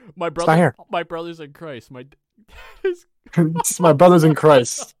It's not here. My brother's in Christ. It's my brothers in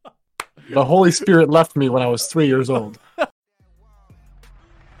Christ. The Holy Spirit left me when I was 3 years old.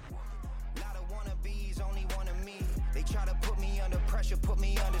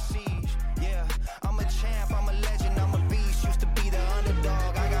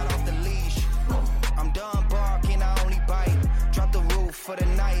 For the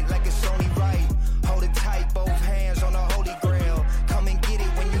night, like it's only right. Hold it tight, both hands on the holy grail. Come and get it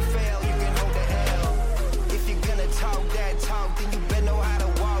when you fail, you can hold the hell. If you're gonna talk that talk, then you better know how to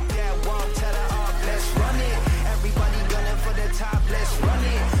walk that walk. Tell the off, let's run it. Everybody gunning for the top, let's run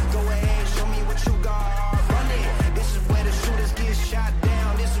it. Go ahead, show me what you got, run it. This is where the shooters get shot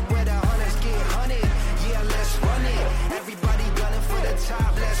down. This is where the hunters get hunted. Yeah, let's run it. Everybody gunning for the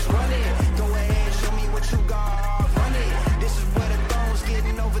top, let's run it. Go ahead, show me what you got, run it. This is where the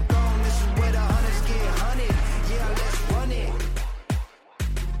getting overthrown. This is where the hunters get hunted. Yeah, let's run it.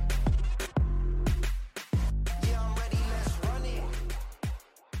 Yeah, I'm ready, let's run it.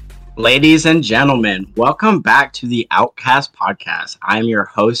 Ladies and gentlemen, welcome back to the Outcast Podcast. I'm your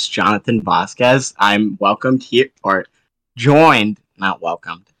host, Jonathan Vasquez. I'm welcomed here, or joined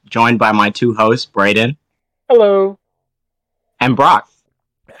by my two hosts, Brayden. Hello. And Brock.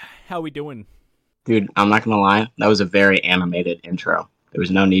 How we doing? Dude, I'm not gonna lie, that was a very animated intro. There was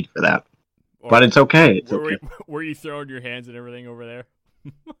no need for that. But it's okay. Were you throwing your hands and everything over there?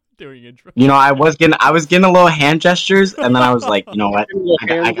 Doing intro? You know, I was getting a little hand gestures, and then I was like, you know what? I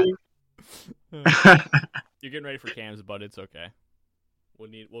got You're getting ready for cams, but it's okay. We'll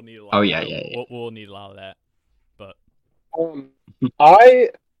need a lot. Yeah. We'll need a lot of that. But I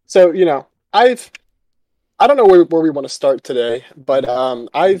don't know where we want to start today, but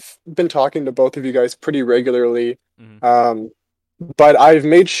I've been talking to both of you guys pretty regularly. mm-hmm. But I've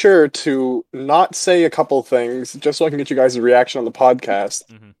made sure to not say a couple things just so I can get you guys a reaction on the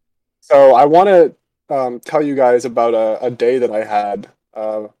podcast. Mm-hmm. So I want to tell you guys about a day that I had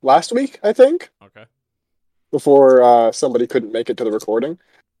last week, I think. Okay. Before somebody couldn't make it to the recording.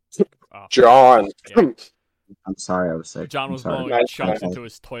 Oh, John. yeah. I'm sorry, I was sick. John was blowing Nice. chunks into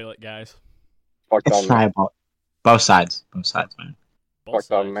his toilet, guys. Fucked It's on me. fine. Both sides, man. Both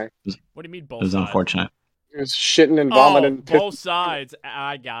Fucked on sides. me. What do you mean It both was sides? unfortunate. He was shitting and vomiting. Oh, both sides.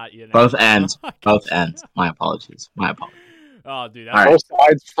 I got you. Now. Both ends. Both ends. My apologies. Oh, dude, All right. Both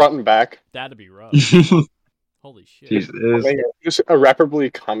sides, front and back. that'd be rough. Holy shit. Jesus. Just irreparably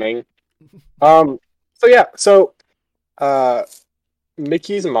coming. So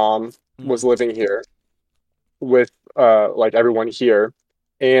Mickey's mom was living here with like everyone here,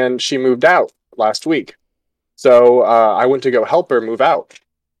 and she moved out last week. So I went to go help her move out.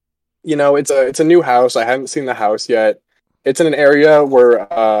 You know, it's a new house. I hadn't seen the house yet. It's in an area where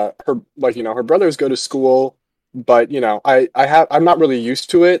her brothers go to school, but you know, I'm not really used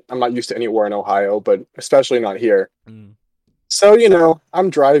to it. I'm not used to anywhere in Ohio, but especially not here. Mm. So, you know,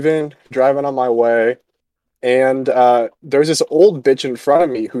 I'm driving on my way, and there's this old bitch in front of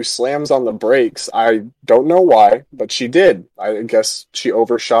me who slams on the brakes. I don't know why, but she did. I guess she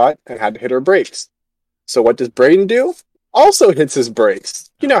overshot and had to hit her brakes. So what does Brayden do? Also hits his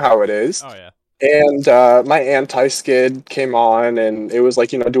brakes. You know how it is. Oh, yeah. And my anti-skid came on, and it was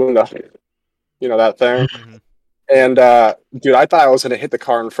like, you know, doing that thing. Mm-hmm. And, dude, I thought I was going to hit the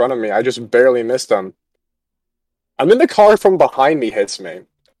car in front of me. I just barely missed him. And then the car from behind me hits me.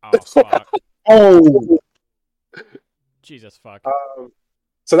 Oh, fuck. Oh! Jesus, fuck.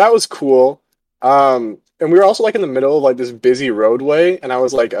 So that was cool. And we were also, like, in the middle of, like, this busy roadway, and I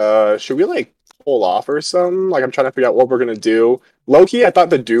was like, should we, like, pull off or something? Like, I'm trying to figure out what we're going to do. Low-key, I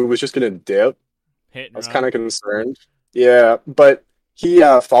thought the dude was just going to dip. I was kind of concerned. Yeah, but he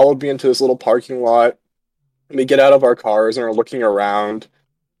followed me into this little parking lot. We get out of our cars and are looking around.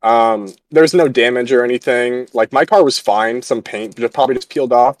 There's no damage or anything. Like, my car was fine. Some paint probably just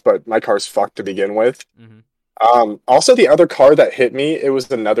peeled off, but my car's fucked to begin with. Mm-hmm. Also, the other car that hit me, it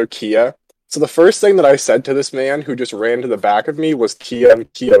was another Kia. So the first thing that I said to this man who just ran to the back of me was Kia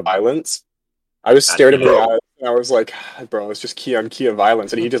and Kia violence. I was stared him in the eyes, and I was like, bro, it's just Kia and Kia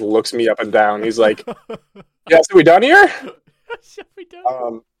violence. And he just looks me up and down. He's like, yeah, so we done here?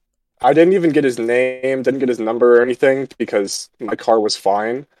 I didn't even get his name, didn't get his number or anything because my car was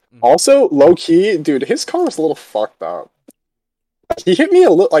fine. Mm-hmm. Also, low-key, dude, his car was a little fucked up. He hit me a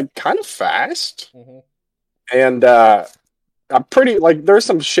little, like, kind of fast. Mm-hmm. And, I'm pretty, like, there's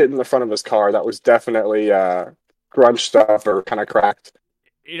some shit in the front of his car that was definitely, crunched up or kind of cracked.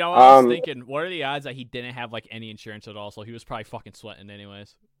 You know, I was thinking, what are the odds that he didn't have, like, any insurance at all, so he was probably fucking sweating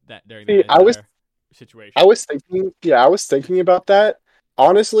anyways, during that entire situation. I was thinking about that.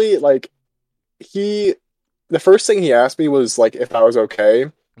 Honestly, like, the first thing he asked me was, like, if I was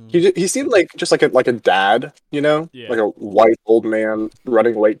okay. He seemed like just like a dad, you know, Yeah. like a white old man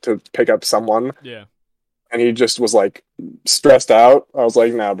running late to pick up someone, Yeah. and he just was like stressed out. I was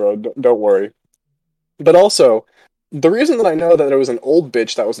like, nah, bro, don't worry. But also, the reason that I know that there was an old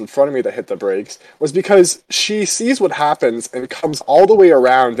bitch that was in front of me that hit the brakes was because she sees what happens and comes all the way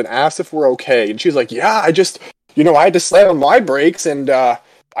around and asks if we're okay. And she's like, yeah, I just, I had to slam on my brakes, and I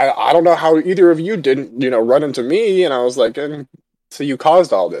don't know how either of you didn't, run into me. And I was like, so you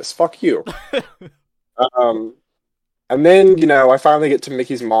caused all this. Fuck you. And then, I finally get to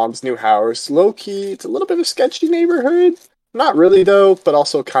Mickey's mom's new house. Low-key, it's a little bit of a sketchy neighborhood. Not really, though, but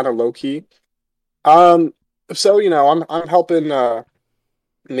also kind of low-key. So, I'm helping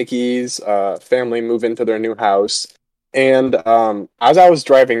Mickey's family move into their new house. And as I was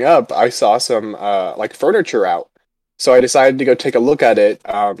driving up, I saw some like furniture out. So I decided to go take a look at it,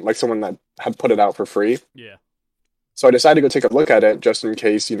 like someone that had put it out for free. Yeah. So I decided to go take a look at it just in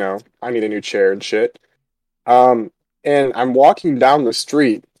case, I need a new chair and shit. And I'm walking down the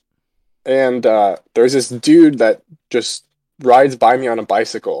street, and there's this dude that just rides by me on a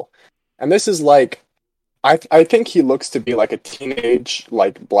bicycle. And this is like, I think he looks to be like a teenage,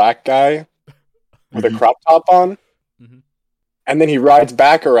 like, black guy with a crop top on. Mm-hmm. And then he rides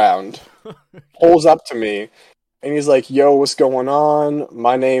back around, pulls up to me, and he's like, yo, what's going on?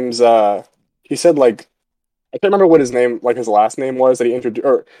 My name's, he said, like, I can't remember what his name, like, his last name was that he introduced,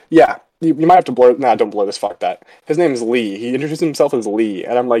 or, yeah, you might have to blur, nah, don't blur this, fuck that. His name is Lee. He introduced himself as Lee,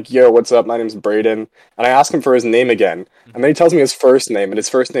 and I'm like, yo, what's up? My name's Braden. And I ask him for his name again, and then he tells me his first name, and his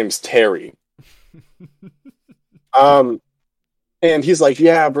first name's Terry. And he's like,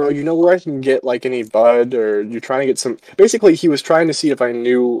 yeah, bro, you know where I can get, like, any bud, or you're trying to get some... Basically, he was trying to see if I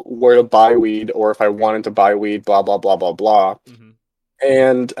knew where to buy weed, or if I wanted to buy weed, blah, blah, blah, blah, blah. Mm-hmm.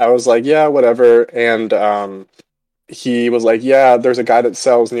 And I was like, yeah, whatever. And he was like, yeah, there's a guy that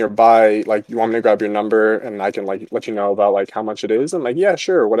sells nearby. Like, you want me to grab your number, and I can, like, let you know about, like, how much it is? I'm like, yeah,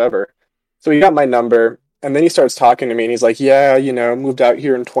 sure, whatever. So he got my number, and then he starts talking to me, and he's like, yeah, moved out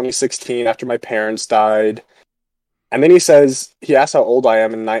here in 2016 after my parents died. And then he asks how old I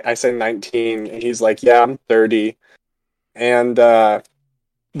am, and I say 19, and he's like, yeah, I'm 30. And then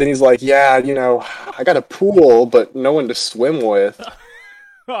he's like, yeah, I got a pool, but no one to swim with.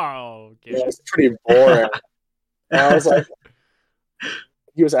 Oh, okay. Yeah, it's pretty boring. And I was like,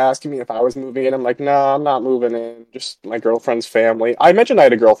 he was asking me if I was moving in. I'm like, no, I'm not moving in, just my girlfriend's family. I mentioned I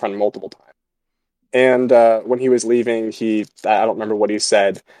had a girlfriend multiple times. And when he was leaving, I don't remember what he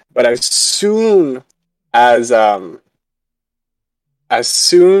said, but as soon as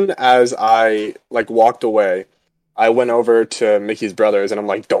I like walked away, I went over to Mickey's brothers and I'm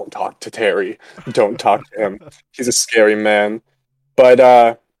like, don't talk to Terry. Don't talk to him. He's a scary man. But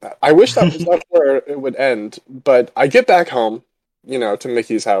I wish that was not where it would end. But I get back home, to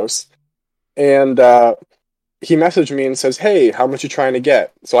Mickey's house, and he messaged me and says, hey, how much you trying to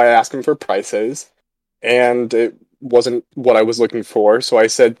get? So I asked him for prices, and it wasn't what I was looking for. So I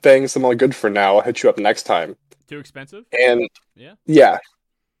said, thanks, I'm all good for now. I'll hit you up next time. Too expensive? And yeah.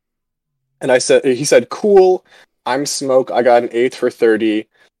 And he said, cool, I'm Smoke, I got an 8th for 30.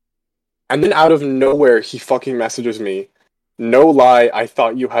 And then out of nowhere, he fucking messages me, no lie, I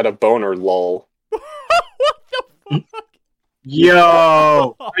thought you had a boner, lol. What the fuck?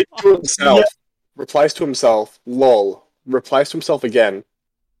 Yo! Replies to himself, lol. Replies to himself again,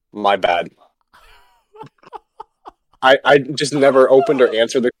 my bad. I just never opened or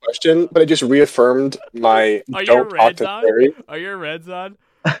answered the question, but it just reaffirmed my don't talk to Terry. Are your reds on?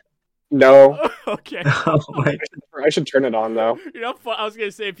 No. Okay. Oh my I should turn it on, though. I was going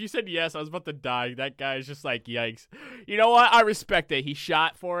to say, if you said yes, I was about to die. That guy's just like, yikes. You know what? I respect it. He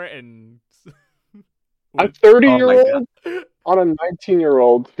shot for it, and... A 30-year-old on a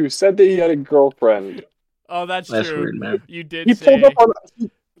 19-year-old who said that he had a girlfriend. Oh, that's true. Weird, man. You did say...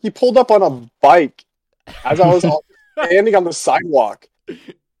 He pulled up on a bike as I was standing on the sidewalk.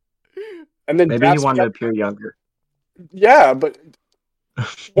 And then maybe he wanted to appear younger. Yeah, but...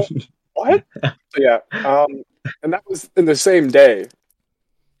 What? So yeah, and that was in the same day.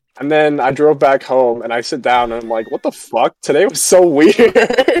 And then I drove back home, and I sit down, and I'm like, what the fuck? Today was so weird.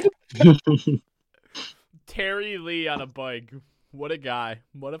 Terry Lee on a bike. What a guy.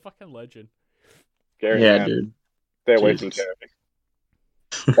 What a fucking legend. Scary, yeah, man. dude. Stay away from Terry.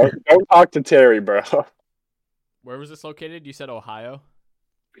 Don't talk to Terry, bro. Where was this located? You said Ohio?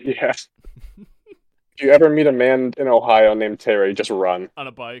 Yeah. If you ever meet a man in Ohio named Terry, just run. On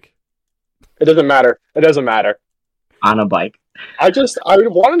a bike. It doesn't matter. It doesn't matter. On a bike. I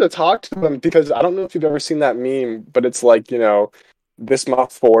wanted to talk to him because I don't know if you've ever seen that meme, but it's like, this my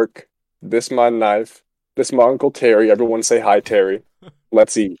fork, this my knife, this my Uncle Terry. Everyone say hi, Terry.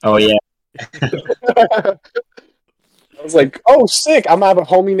 Let's eat. Oh yeah. I was like, oh, sick. I'm gonna have a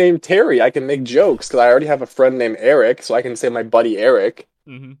homie named Terry. I can make jokes because I already have a friend named Eric, so I can say my buddy Eric.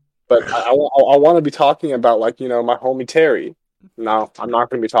 Mm-hmm. But I want to be talking about, like, my homie Terry. No, I'm not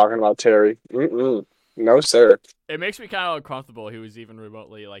going to be talking about Terry. Mm-mm. No, sir. It makes me kind of uncomfortable. He was even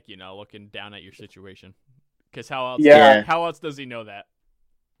remotely, like, looking down at your situation. Because how else? Yeah. How else does he know that?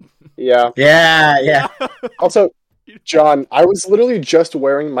 Yeah. Yeah. Also, John, I was literally just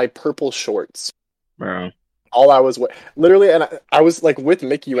wearing my purple shorts. Bro. All I was literally, and I was like with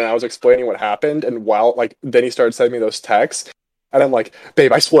Mickey when I was explaining what happened, and while then he started sending me those texts, and I'm like,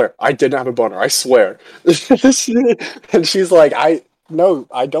 babe, I swear, I didn't have a boner, I swear. And she's like, no,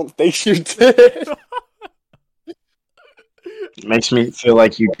 I don't think you did. Makes me feel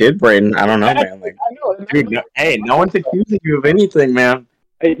like you did, Braden. I don't know, man. Like, I know. dude, no one's accusing you of anything, man.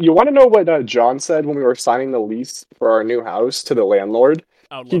 Hey, you want to know what John said when we were signing the lease for our new house to the landlord?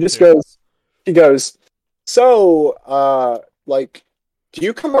 He goes, so, like, do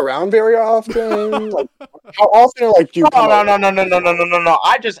you come around very often? Like, how often, like, do you come around? No.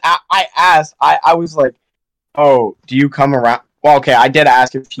 I asked. I was like, oh, do you come around? Well, okay, I did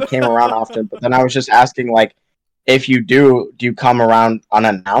ask if he came around often, but then I was just asking, like, if you do you come around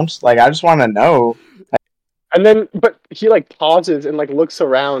unannounced? Like, I just want to know. And then, but he, like, pauses and, like, looks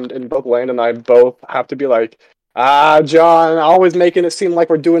around, and both Land and I both have to be like, John, always making it seem like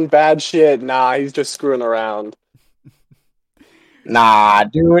we're doing bad shit. Nah, he's just screwing around. Nah,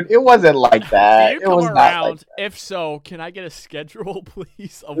 dude, it wasn't like that. Do you It come was around? not like that. If so, can I get a schedule,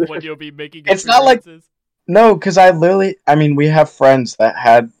 please, of when you'll be making It's not like- appearances? No, because we have friends that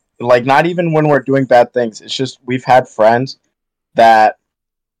had, like, not even when we're doing bad things. It's just we've had friends that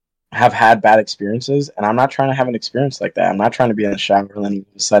have had bad experiences, and I'm not trying to have an experience like that. I'm not trying to be in the shower and then all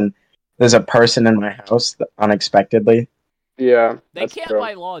of a sudden there's a person in my house that unexpectedly. Yeah, They that's can't true.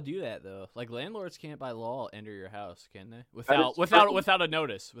 by law do that though. Like landlords can't by law enter your house, can they? That is Without a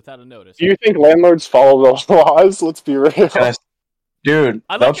notice. Do you think landlords follow the laws? Let's be real. Dude,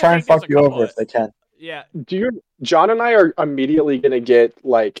 I'd they'll like to try and think there's fuck a you couple over of- if they can. Yeah. John and I are immediately gonna get,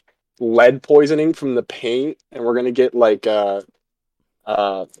 like, lead poisoning from the paint, and we're gonna get, like,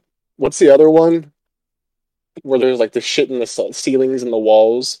 what's the other one? Where there's, like, the shit in the ceilings and the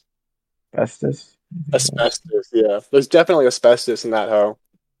walls. Asbestos? Asbestos, yeah. There's definitely asbestos in that hoe.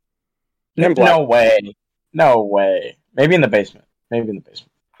 And black. No way. Maybe in the basement.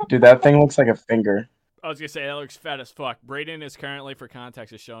 Dude, that thing looks like a finger. I was gonna say that looks fat as fuck. Braden is currently, for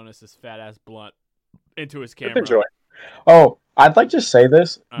context, is showing us this fat ass blunt into his camera. Enjoy. Oh, I'd like to say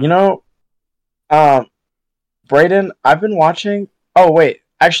this. You know, Braden, I've been watching. Oh wait,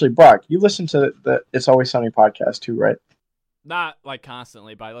 actually, Brock, you listen to the It's Always Sunny podcast too, right? Not like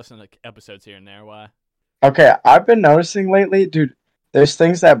constantly, but I listen to episodes here and there. Why? Okay, I've been noticing lately, dude. There's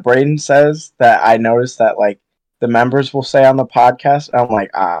things that Braden says that I notice that, like, the members will say on the podcast. And I'm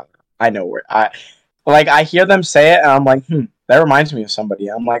like, I know where I hear them say it, and I'm like, that reminds me of somebody.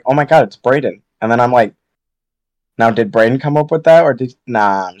 I'm like, oh my god, it's Braden. And then I'm like, now did Braden come up with that, or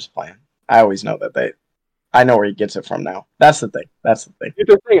nah, I'm just playing. I always know that I know where he gets it from now. That's the thing. Here's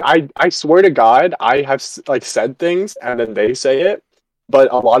the thing. I swear to God, I have, like, said things and then they say it,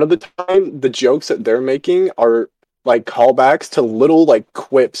 but a lot of the time, the jokes that they're making are, like, callbacks to little, like,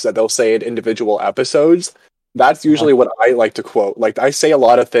 quips that they'll say in individual episodes. That's usually what I like to quote. Like, I say a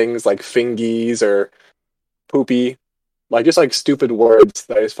lot of things like fingies or poopy, like, just, like, stupid words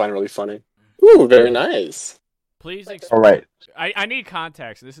that I just find really funny. Ooh, very nice. Please All right. I need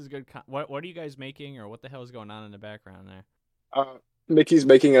context. This is good. What are you guys making, or what the hell is going on in the background there? Mickey's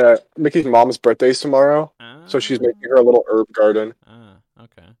mom's birthday's tomorrow, so she's making her a little herb garden.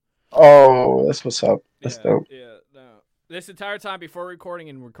 Okay. Oh, that's what's up. That's dope. Yeah, no. This entire time before recording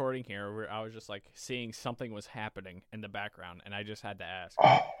here, I was just like seeing something was happening in the background, and I just had to ask.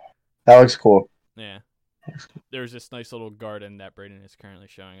 Oh, that looks cool. Yeah. There's this nice little garden that Braden is currently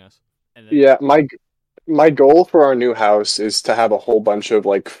showing us. And then, Yeah, my goal for our new house is to have a whole bunch of,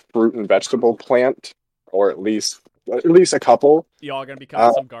 like, fruit and vegetable plant, or at least a couple. y'all gonna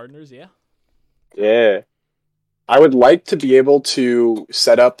become some gardeners, yeah? Yeah. I would like to be able to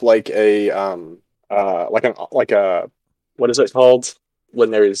set up, like, a what is it called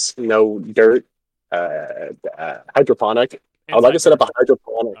when there is no dirt? Hydroponic. I would like to set up a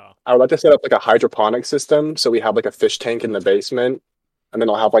hydroponic. Oh. I would like to set up, like, a hydroponic system, so we have, like, a fish tank in the basement, and then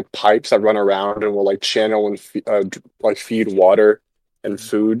I'll have, like, pipes that run around and will, like, channel and feed water and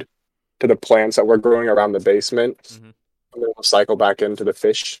food to the plants that we're growing around the basement, and then we'll cycle back into the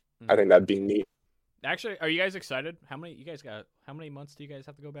fish. I think that'd be neat. Actually, are you guys excited? How many months do you guys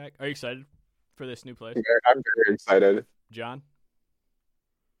have to go back? Are you excited for this new place? I'm very excited. John?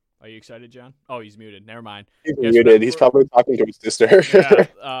 Are you excited, John? Oh, he's muted. Never mind. He's muted. He's probably talking to his sister.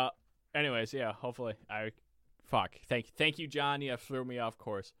 Yeah. Anyways, yeah. Hopefully, Thank you, John. You threw me off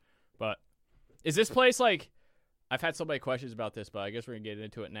course. But is this place like? I've had so many questions about this, but I guess we're gonna get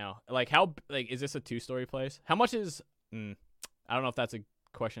into it now. Like, is this a 2-story place? How much is? I don't know if that's a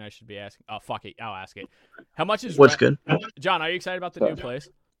question I should be asking. Oh, fuck it. I'll ask it. How much is? What's good? John, are you excited about the new place?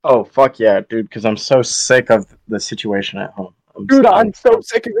 Oh, fuck yeah, dude, because I'm so sick of the situation at home. I'm so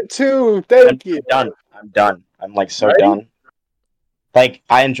sick of it too. Thank you. I'm done. I'm like so done. Like,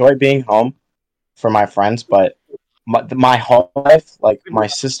 I enjoy being home for my friends, but my whole life, like, my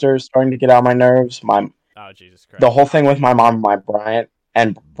sister's starting to get on my nerves. Oh, Jesus Christ. The whole thing with my mom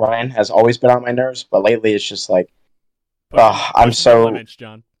and Brian has always been on my nerves, but lately it's just like, I'm so... limits,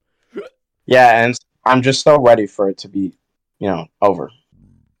 John. Yeah, and I'm just so ready for it to be, over.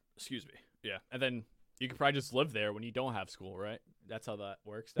 Excuse me. Yeah, and then you could probably just live there when you don't have school, right? That's how that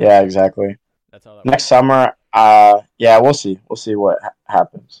works. Yeah, exactly. That's how that Next works. summer, yeah, we'll see. We'll see what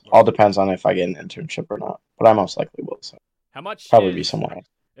happens. All depends on if I get an internship or not, but I most likely will. So how much? Probably be somewhere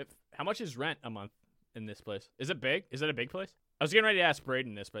else. How much is rent a month in this place? Is it big? Is it a big place? I was getting ready to ask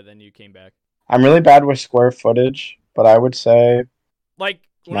Braden this, but then you came back. I'm really bad with square footage, but I would say like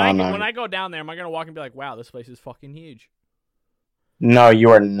when I go down there, am I gonna walk and be like, "Wow, this place is fucking huge"? No, you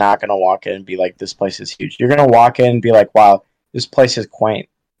are not gonna walk in and be like, "This place is huge." You're gonna walk in and be like, "Wow, this place is quaint."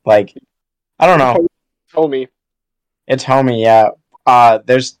 Like, I don't know. Homie. It's homey, yeah.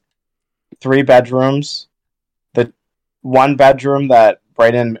 There's 3 bedrooms. The 1 bedroom that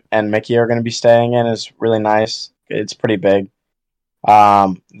Brayden and Mickey are going to be staying in is really nice. It's pretty big.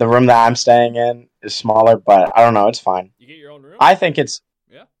 The room that I'm staying in is smaller, but I don't know. It's fine. You get your own room? I think it's...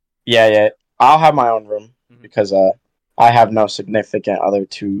 Yeah? Yeah. I'll have my own room because I have no significant other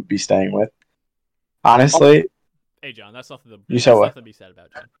to be staying with. Honestly... Hey, John, that's nothing to be said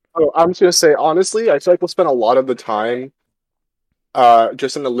about, John. Oh, I'm just gonna say, honestly, I feel like we'll spend a lot of the time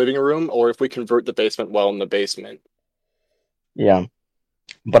just in the living room, or if we convert the basement well in the basement. Yeah.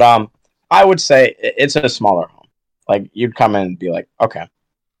 But I would say it's a smaller home. Like, you'd come in and be like, okay.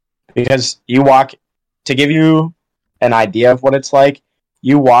 Because you walk, to give you an idea of what it's like,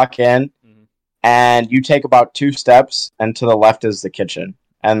 you walk in and you take about 2 steps, and to the left is the kitchen.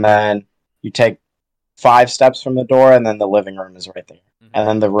 And then you take 5 steps from the door, and then the living room is right there. And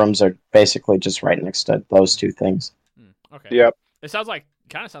then the rooms are basically just right next to those 2 things. Okay. Yep. It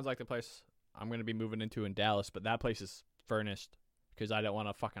kind of sounds like the place I'm going to be moving into in Dallas, but that place is furnished because I don't want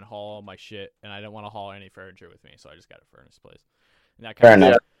to fucking haul all my shit, and I don't want to haul any furniture with me, so I just got a furnished place. And that Fair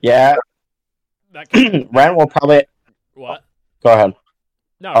enough. Yeah. Rent will probably... What? Go ahead.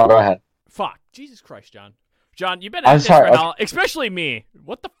 No. Oh, go ahead. Fuck. Jesus Christ, John. John, you've been at this for how... Especially me.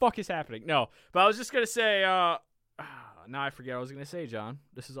 What the fuck is happening? No, but I was just going to say... now I forget what I was going to say, John.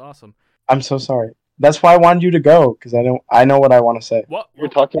 This is awesome. I'm so sorry. That's why I wanted you to go, because I know what I want to say. What? You're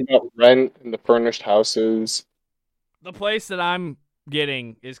talking about rent and the furnished houses. The place that I'm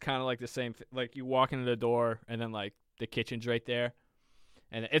getting is kind of like the same thing. Like, you walk into the door, and then, like, the kitchen's right there.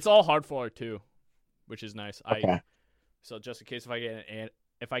 And it's all hard floor, too, which is nice. Okay. So just in case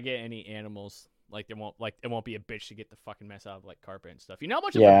if I get any animals, like, it won't be a bitch to get the fucking mess out of, like, carpet and stuff. You know how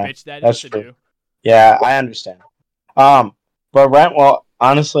much of a bitch that is to do? Yeah, I understand. But rent will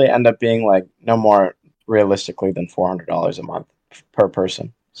honestly end up being like no more realistically than $400 a month per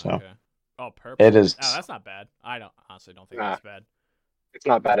person. So okay. Oh, per it is. Oh, that's not bad. I honestly don't think that's bad. It's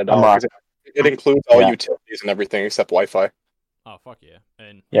not bad at all. It includes all utilities and everything except Wi-Fi. Oh, fuck yeah.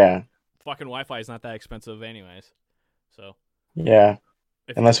 And fucking Wi-Fi is not that expensive anyways. So yeah,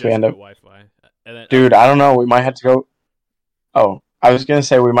 unless we end up Wi-Fi. And then, dude, I don't know. We might have to go. Oh, I was gonna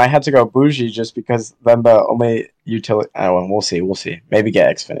say we might have to go bougie just because then the only utility. Oh, we'll see. We'll see. Maybe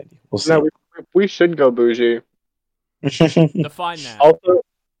get Xfinity. We'll see. No, we should go bougie. Define that. Also,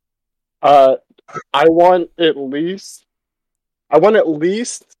 I want at least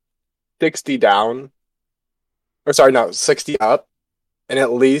 60 down. Or sorry, no, 60 up, and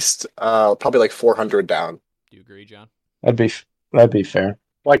at least probably like 400 down. Do you agree, John? That'd be fair.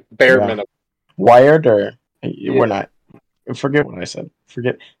 Like bare minimum. Wired or we're not. Forget what I said.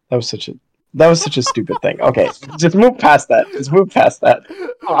 Forget that was such a stupid thing. Okay, just move past that.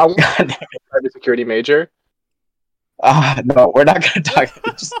 Oh, I want cybersecurity major. No, we're not gonna talk.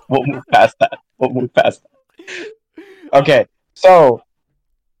 We'll move past that. Okay, so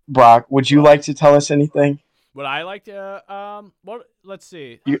Brock, would you like to tell us anything? Would I like to? Let's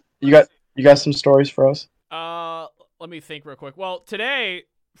see. You got some stories for us? Let me think real quick. Well, today,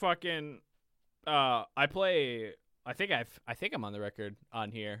 fucking, I play. I think I'm on the record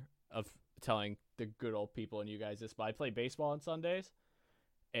on here of telling the good old people and you guys this, but I play baseball on Sundays,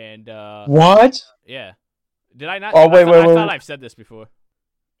 And What? yeah, did I not? Oh, wait, I wait, wait. thought I've said this before.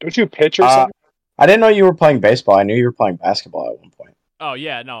 Don't you pitch or Uh, something? I didn't know you were playing baseball. I knew you were playing basketball at one point. Oh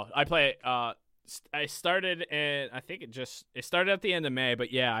yeah, no, I play. I started in. I think it started at the end of May,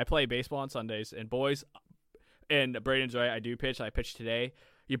 but yeah, I play baseball on Sundays. And boys, and Braden's right. I do pitch. I pitched today.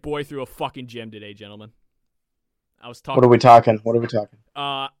 Your boy threw a fucking gem today, gentlemen. I was talking. What are we talking?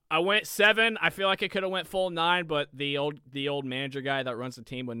 I went 7. I feel like I could have went full 9, but the old manager guy that runs the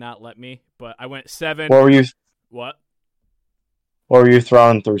team would not let me. But I went 7. What were you? What? What were you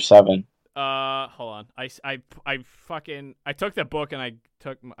throwing through 7? Hold on. I took the book and I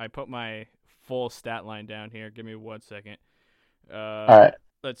put my full stat line down here. Give me 1 second. All right.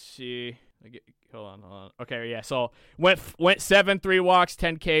 Let's see. Hold on. Okay, yeah. So went 7, 3 walks,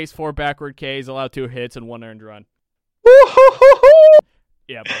 10 Ks, 4 backward Ks, allowed 2 hits and 1 earned run.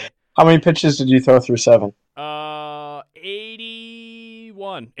 Yeah, buddy. How many pitches did you throw through 7?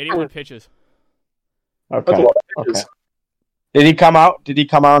 81 pitches. That's Okay. a lot of Okay. pitches. Did he come out? Did he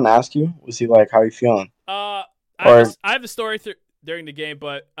come out and ask you? Was he like, "How you feeling?" I Or- have a story during the game,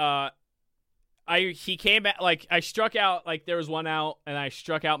 but he came back, like I struck out, like there was 1 out, and I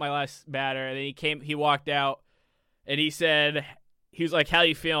struck out my last batter, and then he walked out, and he was like, "How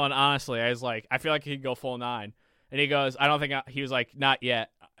you feeling?" Honestly, I was like, "I feel like he could go full 9," and he goes, "I don't think," he was like, "Not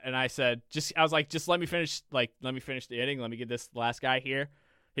yet," and I said, "Just," I was like, "Just let me finish the inning, let me get this last guy here."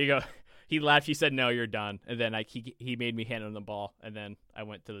 He laughed. He said, "No, you're done." And then he made me hand him the ball, and then I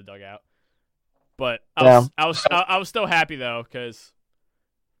went to the dugout. But I was still happy though, because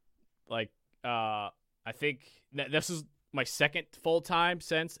I think this is my second full time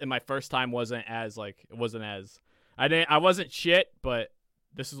since, and my first time wasn't as I wasn't shit, but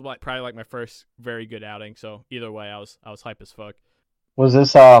this is probably like my first very good outing. So either way, I was hype as fuck. Was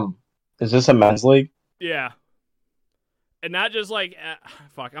this Is this a men's league? Yeah. And not just like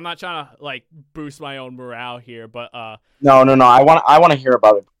fuck, I'm not trying to like boost my own morale here, but No. I want to hear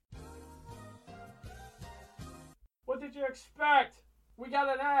about it. what did you expect? We got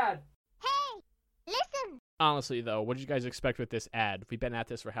an ad. Hey, listen. Honestly though, what did you guys expect with this ad? We've been at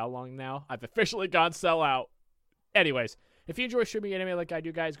this for how long now? I've officially gone sellout. Anyways, if you enjoy streaming anime like I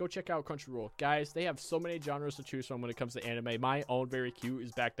do, guys, go check out Crunchyroll. Guys, they have so many genres to choose from when it comes to anime. My own Very Cute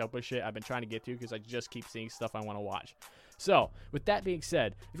is backed up with shit I've been trying to get to because I just keep seeing stuff I want to watch. So, with that being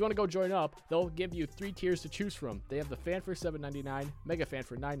said, if you want to go join up, they'll give you 3 tiers to choose from. They have the Fan for $7.99, Mega Fan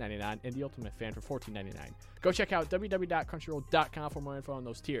for $9.99, and the Ultimate Fan for $14.99. Go check out www.crunchyroll.com for more info on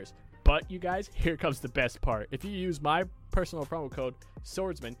those tiers. But, you guys, here comes the best part. If you use my personal promo code,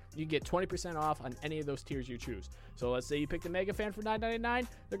 Swordsman, you get 20% off on any of those tiers you choose. So, let's say you pick the Mega Fan for $9.99,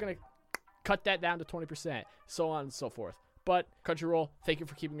 they're going to cut that down to 20%, so on and so forth. But Crunchyroll, thank you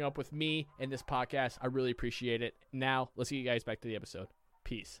for keeping up with me and this podcast. I really appreciate it. Now, let's get you guys back to the episode.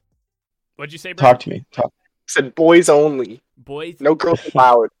 Peace. What'd you say, bro? Talk to me. Said boys only. Boys. No girls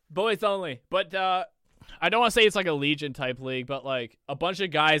allowed. Boys only. But I don't want to say it's like a Legion type league, but like a bunch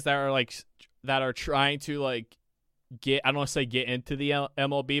of guys that are trying to like get, I don't want to say get into the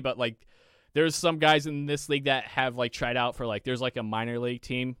MLB, but like there's some guys in this league that have like tried out for like, there's like a minor league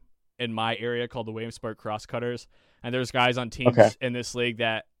team in my area called the Williamsburg Crosscutters. And there's guys on teams in this league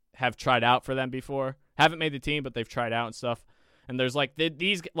that have tried out for them before. Haven't made the team, but they've tried out and stuff. And there's like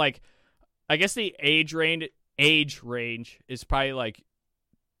these like, I guess the age range is probably like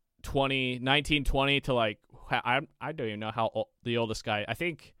 19, 20 to like, I don't even know how the oldest guy.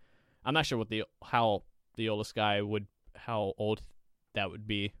 I'm not sure how the oldest guy how old that would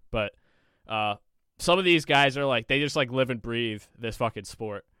be. But some of these guys are like, they just like live and breathe this fucking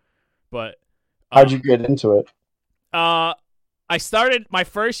sport. But how'd you get into it? I started my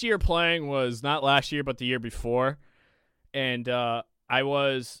first year playing was not last year, but the year before. And, the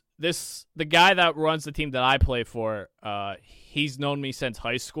guy that runs the team that I play for, he's known me since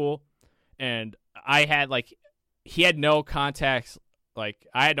high school. And I had he had no contacts. Like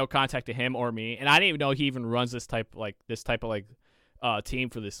I had no contact to him or me. And I didn't even know he even runs this type of team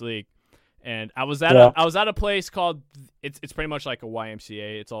for this league. And I was at a place called, it's pretty much like a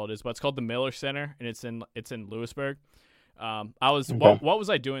YMCA. It's all it is, but it's called the Miller Center, and it's in Lewisburg. What was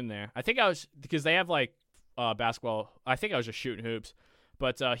I doing there? I think I was, because they have like basketball. I think I was just shooting hoops,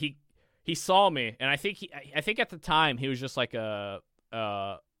 but he saw me, and I think at the time he was just like a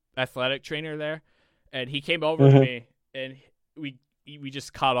athletic trainer there, and he came over to me, and we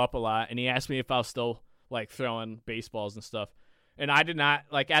just caught up a lot, and he asked me if I was still like throwing baseballs and stuff. And I did not,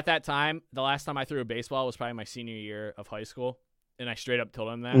 like, at that time, the last time I threw a baseball was probably my senior year of high school, and I straight up told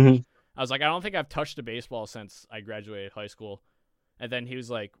him that. I was like, I don't think I've touched a baseball since I graduated high school. And then he was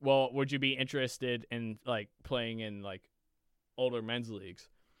like, well, would you be interested in, like, playing in, like, older men's leagues?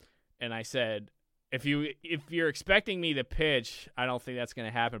 and I said, if you're expecting me to pitch, I don't think that's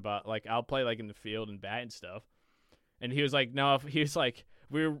gonna happen. But like, I'll play like in the field and bat and stuff. And he was like, no. He was like,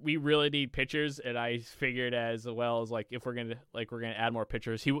 we really need pitchers. And I figured as well as like if we're gonna add more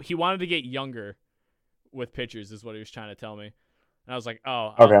pitchers. He wanted to get younger with pitchers is what he was trying to tell me. And I was like,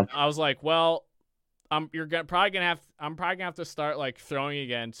 oh, Okay. I was like, well, I'm probably gonna have to start like throwing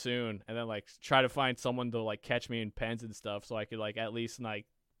again soon, and then like try to find someone to like catch me in pens and stuff, so I could like at least like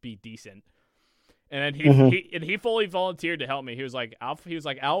be decent. And then he fully volunteered to help me. He was like,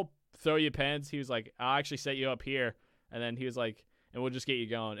 I'll throw you pens. He was like, I'll actually set you up here, and then he was like, and we'll just get you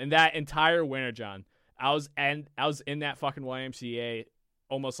going. And that entire winter, John, I was in that fucking YMCA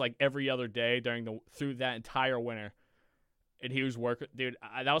almost like every other day through that entire winter. And he was working, dude.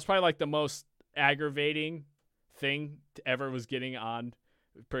 That was probably like the most aggravating thing to ever was getting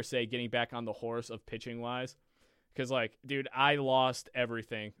back on the horse of pitching wise, because like, dude, I lost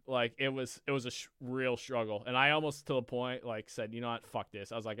everything. Like it was a real struggle, and I almost to the point like said, you know what, fuck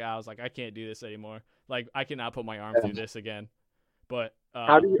this. I was like, I can't do this anymore. Like I cannot put my arm through this again. But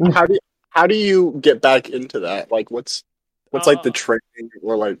How do you get back into that? Like what's like the training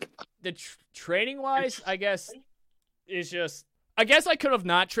or like the training wise, I guess. Is just, I guess I could have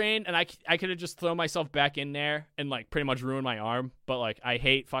not trained, and I could have just thrown myself back in there and like pretty much ruined my arm. But like I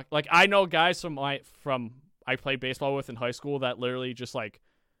hate like I know guys from I played baseball with in high school that literally just like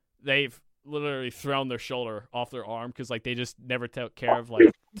they've literally thrown their shoulder off their arm because like they just never took care of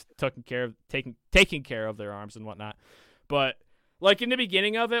like taking care of their arms and whatnot. But like in the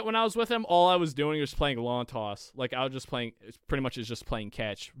beginning of it, when I was with him, all I was doing was playing lawn toss. Like I was just playing, pretty much is just playing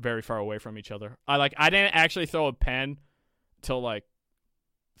catch, very far away from each other. I didn't actually throw a pen till like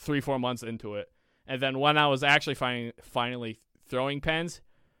 3-4 months into it, and then when I was actually finally throwing pens,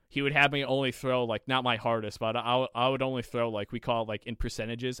 he would have me only throw like not my hardest, but I would only throw like we call it like in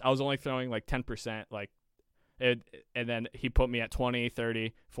percentages. I was only throwing like 10%, like, and then he put me at 20,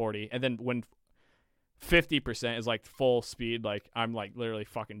 30, 40, and then when 50% is like full speed, like I'm like literally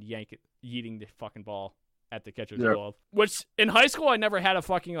fucking yeeting the fucking ball at the catcher's glove. Which in high school I never had a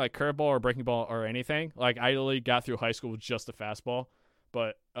fucking like curveball or breaking ball or anything. Like I literally got through high school with just a fastball.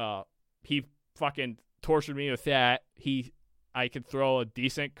 But he fucking tortured me with that. I could throw a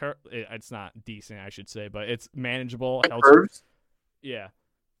decent curve. It's not decent, I should say, but it's manageable. Curves? Yeah.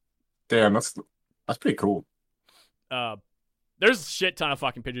 Damn, that's pretty cool. There's a shit ton of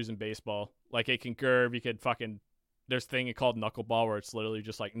fucking pitchers in baseball. Like it can curve. You could fucking. There's a thing called knuckleball where it's literally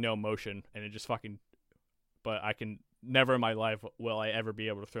just like no motion and it just fucking. But I can never in my life will I ever be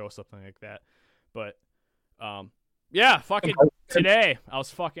able to throw something like that. But, yeah, fucking today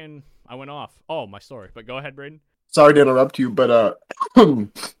I went off. Oh, my story. But go ahead, Braden. Sorry to interrupt you, but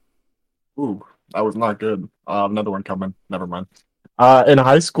ooh, that was not good. Another one coming. Never mind. In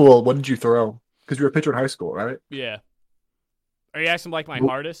high school, what did you throw? Because you were a pitcher in high school, right? Yeah. Are you asking like my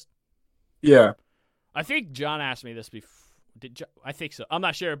hardest? Yeah. I think John asked me this before. I think so. I'm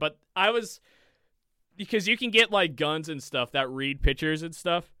not sure, but because you can get like guns and stuff that read pitchers and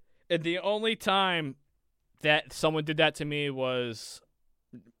stuff. And the only time that someone did that to me was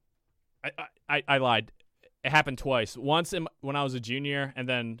I lied. It happened twice. Once when I was a junior, and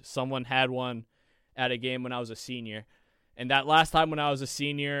then someone had one at a game when I was a senior. And that last time when I was a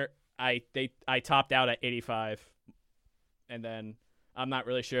senior, I topped out at 85. And then I'm not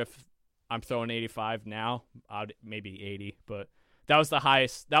really sure if I'm throwing 85 now. Maybe 80, but that was the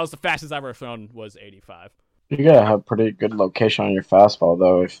highest. That was the fastest I've ever thrown was 85. You gotta have pretty good location on your fastball,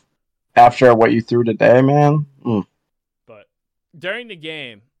 though. If after what you threw today, man. But during the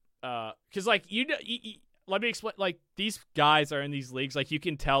game, because like let me explain. Like these guys are in these leagues. Like you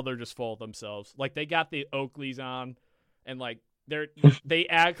can tell they're just full of themselves. Like they got the Oakleys on, and like they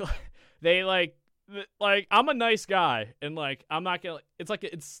act like I'm a nice guy, and like I'm not gonna. It's like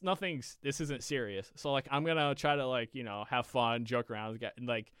it's nothing. This isn't serious. So like I'm gonna try to like have fun, joke around. And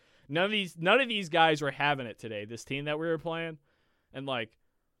like none of these guys were having it today. This team that we were playing, and like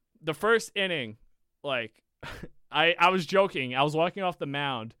the first inning, like I was joking. I was walking off the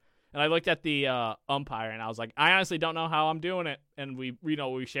mound, and I looked at the umpire, and I was like, I honestly don't know how I'm doing it. And we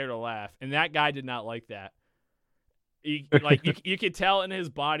shared a laugh, and that guy did not like that. You could tell in his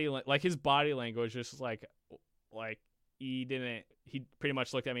body, like his body language, just like he pretty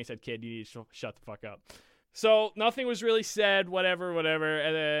much looked at me and said, "Kid, you need to shut the fuck up." So nothing was really said, whatever.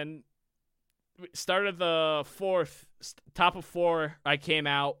 And then started the fourth, top of 4. I came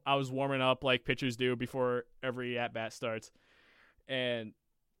out. I was warming up like pitchers do before every at bat starts, and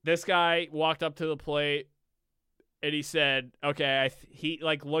this guy walked up to the plate, and he said, "Okay." He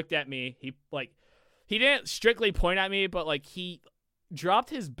like looked at me. He didn't strictly point at me, but like he dropped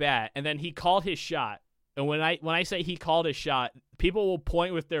his bat, and then he called his shot. And when I say he called his shot, people will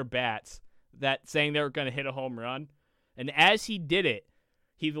point with their bats that saying they were going to hit a home run. And as he did it,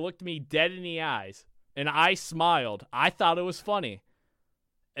 he looked me dead in the eyes, and I smiled. I thought it was funny.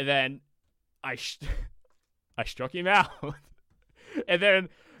 And then I struck him out. And then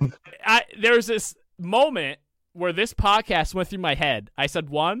there was this moment where this podcast went through my head. I said,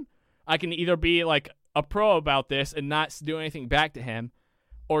 one, I can either be like a pro about this and not do anything back to him,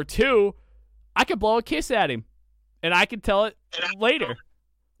 or two, I could blow a kiss at him, and I could tell it later.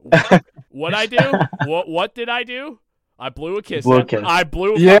 What I do? What did I do? I blew a kiss. I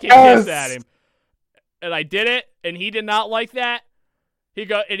blew a fucking kiss at him, and I did it, and he did not like that. He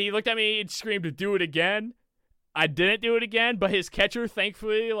looked at me and screamed, "Do it again!" I didn't do it again, but his catcher,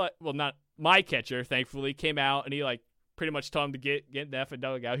 thankfully, not my catcher, thankfully, came out, and he pretty much told him to get in the effing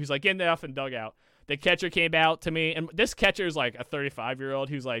dugout. He's like, "Get in the effing dugout." The catcher came out to me, and this catcher is like a 35-year-old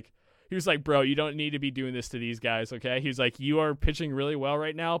who's like, he was like, "Bro, you don't need to be doing this to these guys, okay?" He's like, "You are pitching really well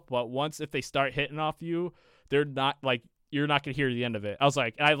right now, but if they start hitting off you, they're not you're not gonna hear the end of it." I was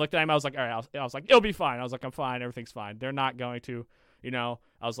like, and I looked at him, I was like, "All right," I was like, "It'll be fine." I was like, "I'm fine, everything's fine. They're not going to, I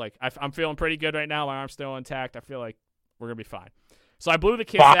was like, I'm feeling pretty good right now. My arm's still intact. I feel like we're gonna be fine." So I blew the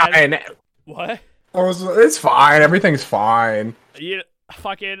kiss at him. What? It's fine. Everything's fine. Yeah,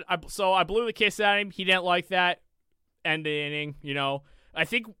 so I blew the kiss at him. He didn't like that. End the inning. I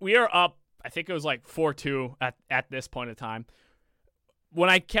think we are up. I think it was like 4-2 at this point in time. When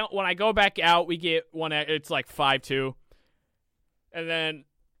I go back out, we get one. It's like 5-2, and then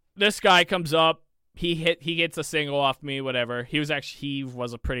this guy comes up. He gets a single off me. Whatever. He was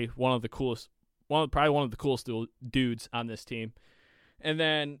probably one of the coolest dudes on this team. And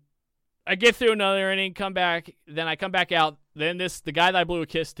then I get through another inning, come back. Then I come back out. Then the guy that I blew a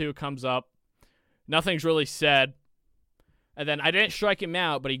kiss to comes up. Nothing's really said. And then I didn't strike him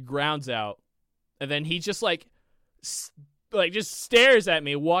out, but he grounds out. And then he just just stares at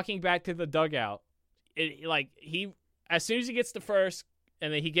me walking back to the dugout. As soon as he gets to first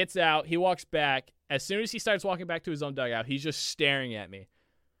and then he gets out, he walks back. As soon as he starts walking back to his own dugout, he's just staring at me.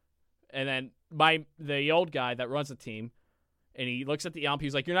 And then the old guy that runs the team, and he looks at the ump,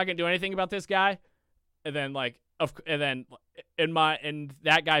 he's like, "You're not gonna do anything about this guy?" And then in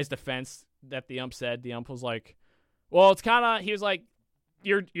that guy's defense that the ump said, the ump was like, "Well, it's kind of," he was like,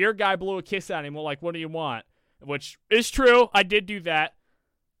 your guy blew a kiss at him. Well, what do you want?" Which is true. I did do that.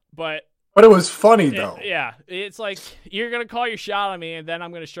 But it was funny, though. Yeah. It's like, you're going to call your shot on me, and then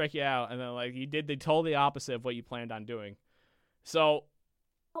I'm going to strike you out. And then, they told the opposite of what you planned on doing. So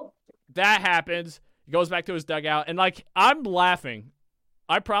that happens. He goes back to his dugout. And, I'm laughing.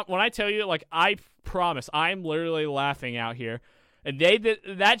 When I tell you, I promise, I'm literally laughing out here. And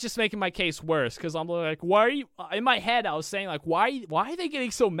that's just making my case worse, because I'm like, why are you? In my head, I was saying, why are they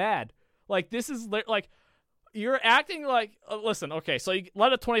getting so mad? This is you're acting like, listen, okay, so you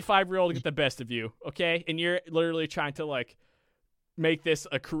let a 25-year-old get the best of you, okay, and you're literally trying to make this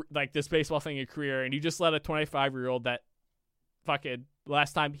this baseball thing a career, and you just let a 25-year-old that fucking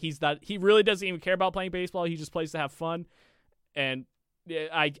last time he really doesn't even care about playing baseball. He just plays to have fun, and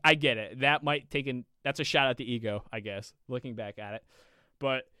I get it. That's a shot at the ego, I guess, looking back at it.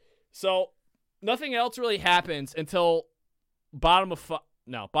 But so nothing else really happens until bottom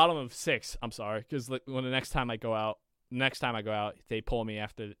of 6. I'm sorry, because when the next time I go out, they pull me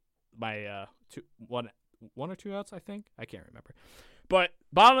after my one or two outs. I think, I can't remember. But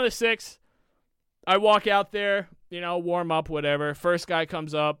bottom of the 6, I walk out there, warm up, whatever. First guy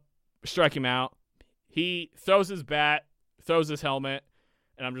comes up, strike him out. He throws his bat, throws his helmet,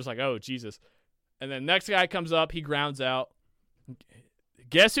 and I'm just like, oh Jesus. And then next guy comes up, he grounds out.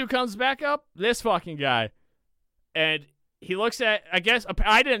 Guess who comes back up? This fucking guy. And he looks at, I guess,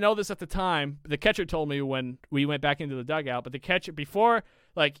 I didn't know this at the time. The catcher told me when we went back into the dugout. But the catcher, before,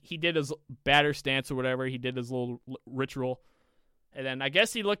 he did his batter stance or whatever, he did his little ritual. And then I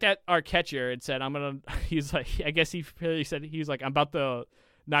guess he looked at our catcher and said, he's like, I guess he really said, he was like, "I'm about to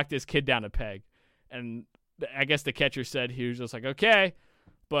knock this kid down a peg." And I guess the catcher said, he was just like, "Okay."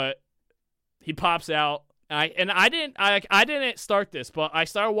 But he pops out. I didn't start this, but I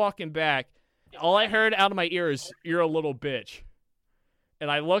started walking back. All I heard out of my ear is, "You're a little bitch." And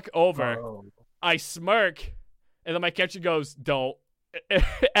I look over, I smirk, and then my catcher goes, "Don't." And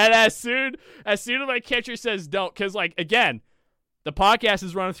as soon as my catcher says "don't," because again, the podcast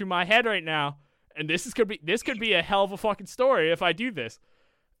is running through my head right now, and this could be a hell of a fucking story if I do this.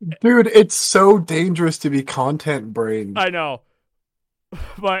 Dude, it's so dangerous to be content brain. I know.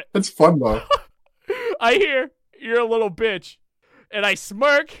 But it's fun though. I hear, "You're a little bitch," and I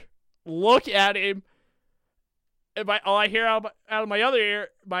smirk, look at him, and all I hear out of my other ear,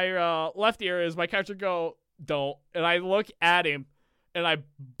 my left ear, is my catcher go, "Don't." And I look at him, and I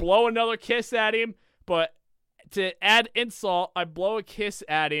blow another kiss at him. But to add insult, I blow a kiss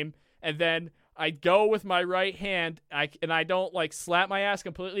at him, and then I go with my right hand. I don't like slap my ass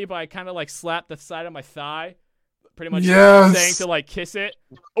completely, but I kind of like slap the side of my thigh, pretty much saying to like kiss it.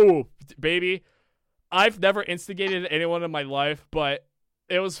 Oh, baby. I've never instigated anyone in my life, but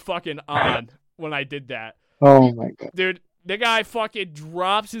it was fucking on when I did that. Oh my god. Dude, the guy fucking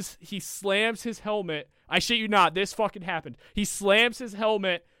he slams his helmet. I shit you not, this fucking happened. He slams his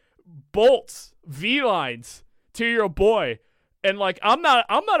helmet, bolts, V-lines to your boy. And like, I'm not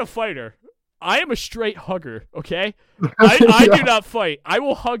a fighter. I am a straight hugger, okay? I do not fight. I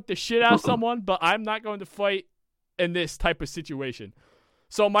will hug the shit out of someone, but I'm not going to fight in this type of situation.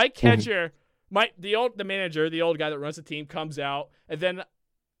 So my catcher, the manager, the old guy that runs the team, comes out, and then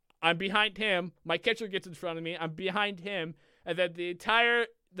I'm behind him. My catcher gets in front of me. I'm behind him, and then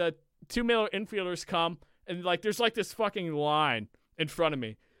the two middle infielders come, and like there's like this fucking line in front of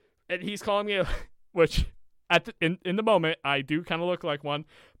me, and he's calling me, which in the moment I do kind of look like one,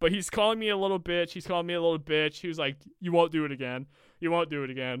 but he's calling me a little bitch. He was like, "You won't do it again. You won't do it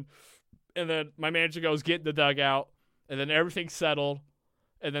again." And then my manager goes, "Get in the dugout," and then everything's settled.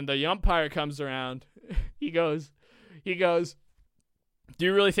 And then the umpire comes around. He goes, "Do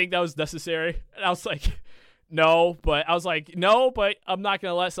you really think that was necessary?" And I was like, no, but I'm not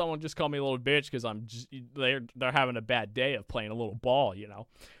gonna let someone just call me a little bitch because they're having a bad day of playing a little ball, you know.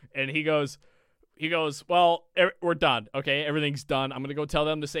 And he goes, "Well, we're done. Okay, everything's done. I'm gonna go tell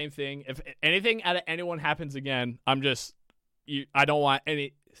them the same thing. If anything out of anyone happens again, I don't want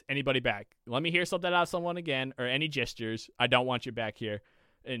anybody back. Let me hear something out of someone again or any gestures. I don't want you back here."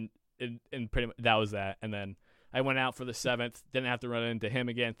 And pretty much that was that. And then I went out for the 7th. Didn't have to run into him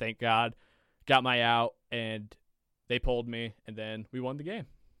again, thank God. Got my out, and they pulled me, and then we won the game.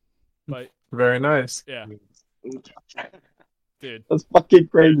 But Very nice. yeah, dude, That's fucking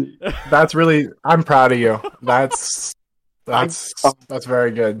crazy. That's really. I'm proud of you. That's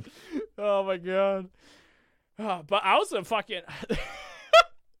very good. oh my God. But I was a fucking.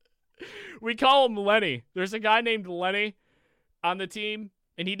 We call him Lenny. There's a guy named Lenny on the team.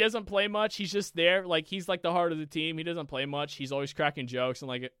 And he doesn't play much. He's just there. Like, he's like the heart of the team. He doesn't play much. He's always cracking jokes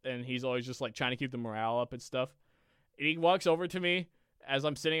and he's always just like trying to keep the morale up and stuff. And he walks over to me as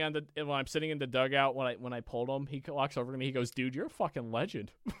I'm sitting in the dugout when I pulled him. He walks over to me. He goes, "Dude, you're a fucking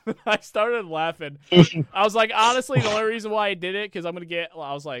legend." I started laughing. I was like, honestly, the only reason why I did it because I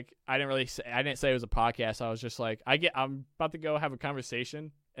was like, I didn't say it was a podcast. I was just like, I'm about to go have a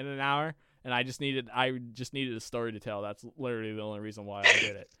conversation in an hour. And I just needed a story to tell. That's literally the only reason why I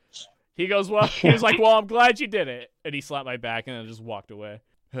did it. He was like, "Well, I'm glad you did it." And he slapped my back and then just walked away.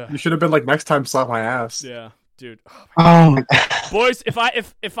 You should have been like, "Next time, slap my ass." Yeah, dude. Oh my god. Boys,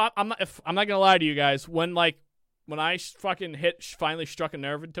 I'm not gonna lie to you guys. When I fucking finally struck a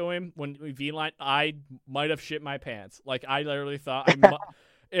nerve into him when we V-line, I might have shit my pants. Like I literally thought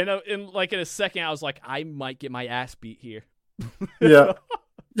in a second I was like, I might get my ass beat here. Yeah.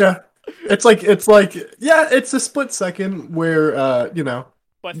 Yeah. It's like yeah, it's a split second where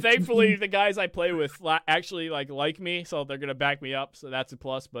But thankfully, the guys I play with actually like me, so they're gonna back me up. So that's a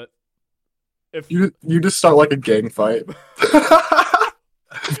plus. But if you just start like a gang fight, end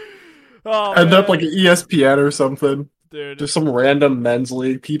up like an ESPN or something, dude, just some random men's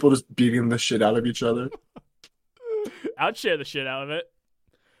league, people just beating the shit out of each other. I'd share the shit out of it.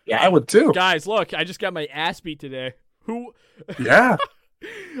 Yeah, I would too. Guys, look, I just got my ass beat today. Who? Yeah.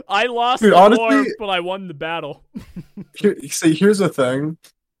 I lost Dude, the honestly, war, but I won the battle. Here's the thing.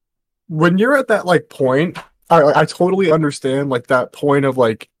 When you're at that like point, I totally understand like that point of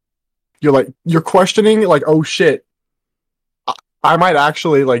like you're questioning like, oh shit, I might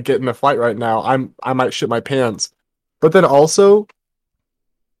actually like get in a fight right now. I might shit my pants. But then also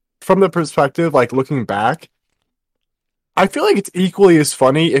from the perspective like looking back, I feel like it's equally as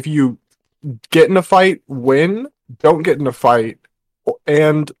funny if you get in a fight, win, don't get in a fight,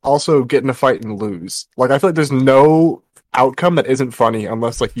 and also get in a fight and lose. Like I feel like there's no outcome that isn't funny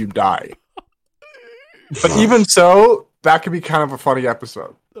unless like you die. But even so, that could be kind of a funny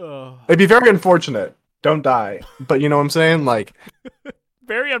episode. It'd be very unfortunate. Don't die. But you know what I'm saying? Like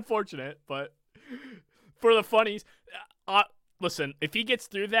very unfortunate, but for the funnies, listen, if he gets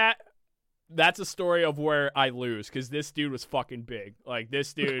through that, that's a story of where I lose because this dude was fucking big. Like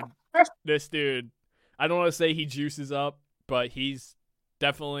this dude, I don't want to say he juices up, but he's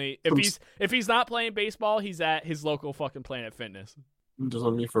definitely if he's not playing baseball, he's at his local fucking Planet Fitness. Just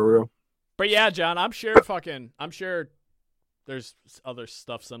on me for real. But yeah, John, I'm sure there's other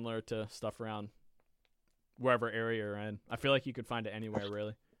stuff similar to stuff around wherever area you're in. I feel like you could find it anywhere,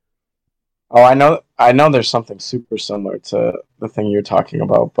 really. Oh, I know. There's something super similar to the thing you're talking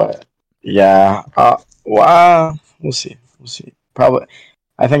about, but yeah. Well, we'll see. We'll see. Probably.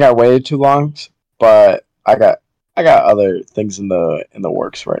 I think I waited too long, but I got other things in the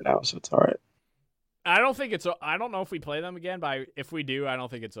works right now, so it's all right. I don't know if we play them again, but if we do, I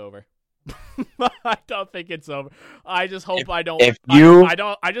don't think it's over. I don't think it's over. I just hope I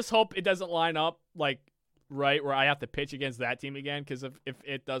just hope it doesn't line up like right where I have to pitch against that team again. Because if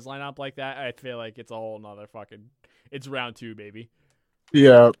it does line up like that, I feel like it's a whole nother fucking. It's round 2, baby.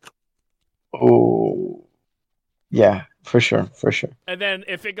 Yeah. Oh, yeah, for sure. And then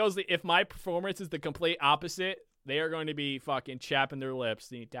if my performance is the complete opposite, they are going to be fucking chapping their lips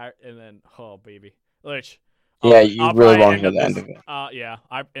the entire. And then baby, which. Yeah, you really won't hear the end of it. Yeah.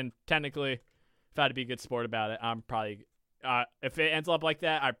 And technically, if I had to be a good sport about it, I'm probably if it ends up like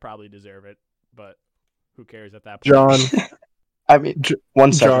that, I probably deserve it. But who cares at that point? John. I mean,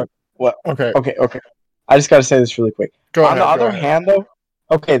 1 second. John. What? Okay. I just gotta say this really quick. On the other hand, though,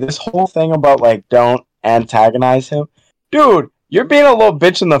 okay, this whole thing about like don't antagonize him, dude. You're being a little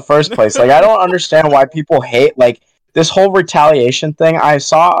bitch in the first place. Like, I don't understand why people hate like this whole retaliation thing. I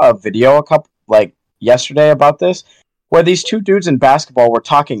saw a video yesterday about this, where these two dudes in basketball were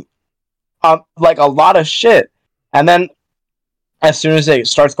talking like a lot of shit, and then as soon as it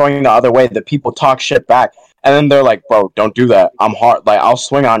starts going the other way, the people talk shit back, and then they're like, bro, don't do that, I'm hard, like I'll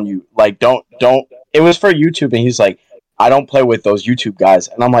swing on you, like don't. It was for YouTube, and he's like, I don't play with those YouTube guys,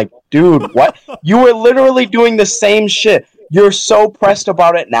 and I'm like, dude, what? You were literally doing the same shit. You're so pressed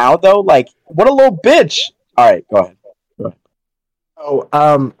about it now, though. Like, what a little bitch. All right, go ahead.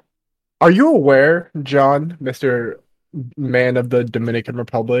 Oh, are you aware, John, Mr. Man of the Dominican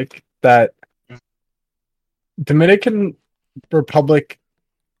Republic, that Dominican Republic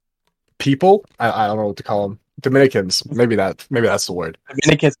people, I don't know what to call them, Dominicans, maybe that's the word.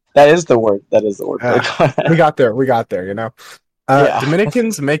 Dominicans, that is the word. We got there, you know? Yeah.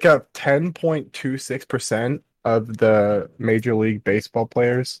 Dominicans make up 10.26% of the Major League Baseball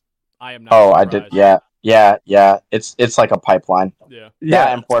players. I am not surprised. I did, yeah. It's like a pipeline. Yeah.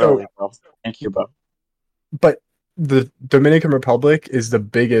 Yeah, and Puerto Rico. Thank you, bro. But the Dominican Republic is the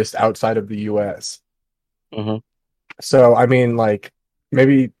biggest outside of the U.S. Mm-hmm. So, I mean, like,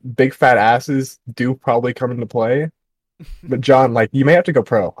 maybe big fat asses do probably come into play. But, John, like, you may have to go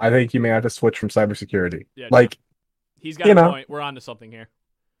pro. I think you may have to switch from cybersecurity. Yeah, like, he's got a point. We're on to something here.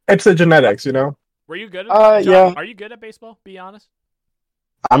 It's the genetics, you know? Were you good at John, yeah. Are you good at baseball? Be honest.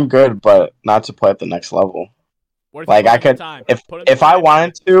 I'm good, but not to play at the next level. What if like, I could, if I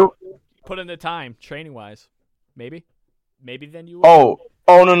wanted to. Put in the time, training-wise. Maybe then you would. Oh,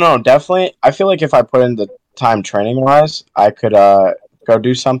 no, definitely. I feel like if I put in the time training-wise, I could go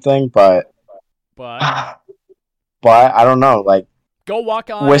do something, but I don't know, like go walk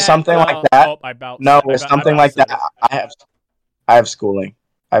on with something like that. With something like that, I have schooling.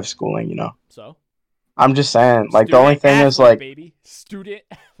 You know. So. I'm just saying, like the only thing is like, baby. Student.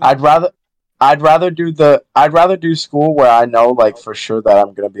 I'd rather do school where I know like for sure that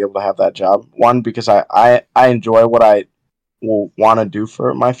I'm gonna be able to have that job. One, because I enjoy what I will want to do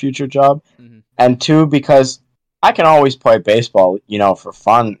for my future job, and two, because I can always play baseball, you know, for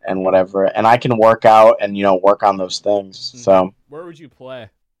fun and whatever, and I can work out and work on those things. So where would you play?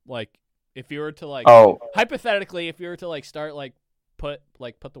 Like, if you were to hypothetically, if you were to start put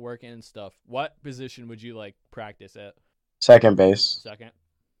the work in and stuff, what position would you practice at? Second base. Second.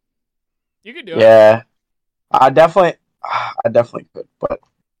 You could do it. Yeah, I definitely could, but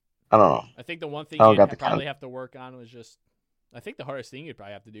I don't know. I think the one thing you'd probably have to work on was just, I think the hardest thing you'd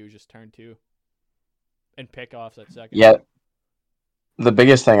probably have to do is just turn 2 and pick off that second. Yeah, the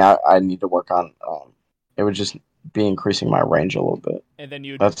biggest thing I need to work on, it would just be increasing my range a little bit. And then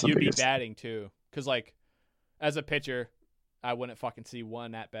you'd be batting too, because as a pitcher, I wouldn't fucking see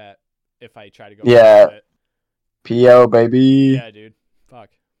one at bat if I try to go. Yeah. PO baby. Yeah, dude. Fuck.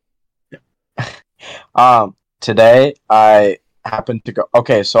 Today I happened to go.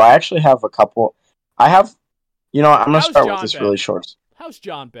 Okay, so I actually have a couple. I'm gonna start with this really short. How's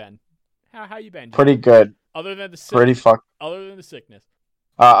John been? How you been, John? Pretty good. Other than the Other than the sickness.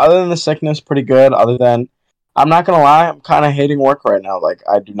 Other than the sickness, pretty good. Other than, I'm not gonna lie, I'm kind of hating work right now. Like,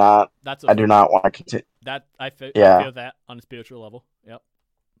 I do not want to continue. I feel that on a spiritual level. Yep.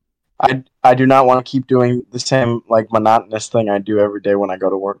 I do not want to keep doing the same monotonous thing I do every day when I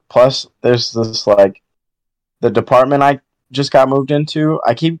go to work. Plus, there's this the department I just got moved into.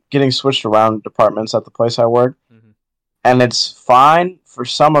 I keep getting switched around departments at the place I work, and it's fine for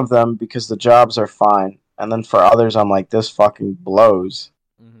some of them because the jobs are fine, and then for others I'm like, this fucking blows.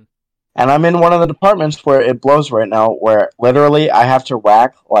 And I'm in one of the departments where it blows right now, where literally I have to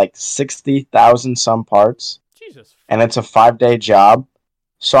rack like 60,000 some parts, Jesus. and it's a 5-day job.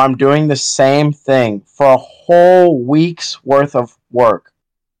 So I'm doing the same thing for a whole week's worth of work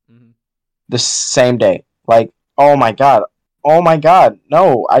Mhm. the same day. Like, oh my god,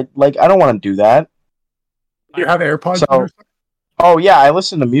 no, I don't want to do that. You have AirPods. So- in your- Oh yeah, I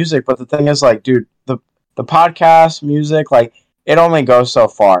listen to music, but the thing is, like, dude, the podcast music, like, it only goes so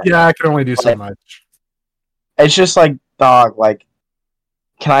far. Yeah, I can only do so Like- much. It's just like, dog, like,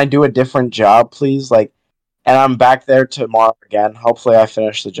 can I do a different job, please? Like, and I'm back there tomorrow again. Hopefully, I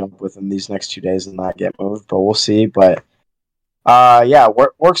finish the jump within these next 2 days and not get moved, but we'll see. But, yeah,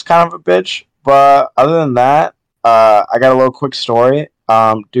 work's kind of a bitch. But other than that, I got a little quick story.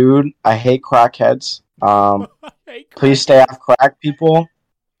 Dude, I hate crackheads. Hey, Please stay off crack, people.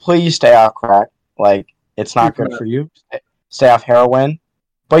 Please stay off crack. Like, it's not good for you. Stay off heroin.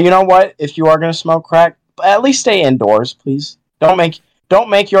 But you know what? If you are gonna smoke crack, at least stay indoors, please. Don't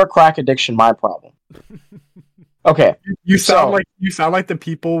make your crack addiction my problem. Okay. You sound So- like the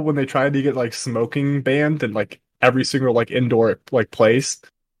people when they try to get like smoking banned in like every single like indoor like place.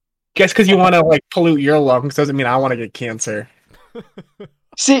 Just because you want to like pollute your lungs doesn't mean I want to get cancer.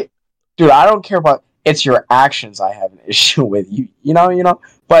 See, dude, I don't care about it's your actions I have an issue with. You know.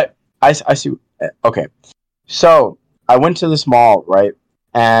 But I see. Okay, so I went to this mall, right?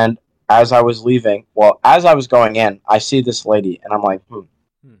 And as I was leaving, as I was going in, I see this lady, and I'm like,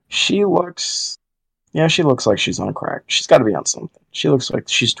 she looks like she's on crack. She's got to be on something. She looks like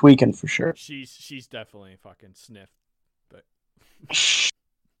she's tweaking for sure. She's definitely fucking sniffed. But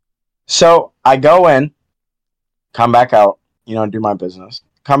So I go in, come back out, do my business.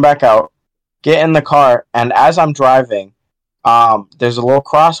 Come back out, get in the car, and as I'm driving, there's a little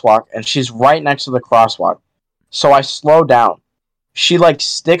crosswalk, and she's right next to the crosswalk. So I slow down. She like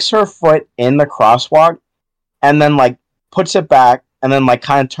sticks her foot in the crosswalk, and then like puts it back, and then like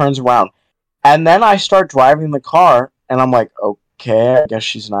kind of turns around. And then I start driving the car, and I'm like, okay, I guess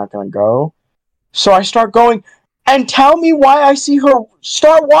she's not gonna go. So I start going, and tell me why I see her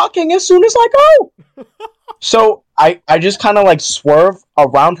start walking as soon as I go. So I just kind of like swerve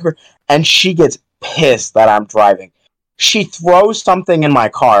around her, and she gets pissed that I'm driving. She throws something in my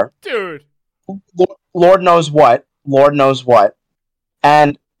car. dude, Lord knows what.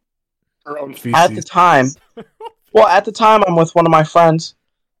 And Her own at the time, I'm with one of my friends,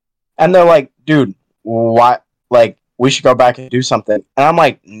 and they're like, dude, what? Like, we should go back and do something. And I'm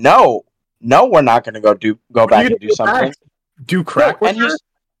like, no, we're not going to go back and do something. Do crack with and her?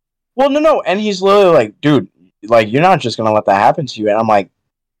 no. And he's literally like, dude, like, you're not just going to let that happen to you. And I'm like,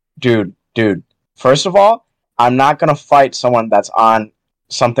 dude, first of all, I'm not going to fight someone that's on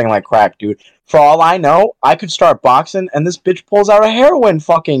something like crack, dude. For all I know, I could start boxing, and this bitch pulls out a heroin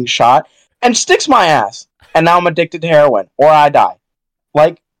fucking shot and sticks my ass. And now I'm addicted to heroin, or I die.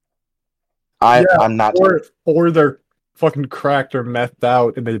 Like, I'm not... Or they're fucking cracked or methed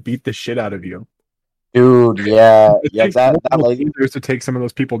out and they beat the shit out of you. Dude, yeah. It Yeah, takes that multiple lady... leaders to take some of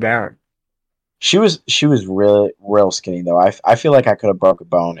those people down. She was really real skinny, though. I feel like I could have broke a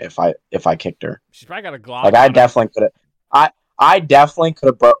bone if I kicked her. she's probably got a Glock. Like, on I her. definitely could have... I definitely could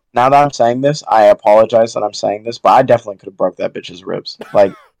have broke... Now that I'm saying this, I apologize that I'm saying this, but I definitely could have broke that bitch's ribs.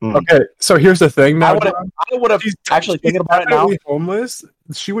 Like, Okay, so here's the thing now. I would have She's actually she's thinking about it now. definitely homeless.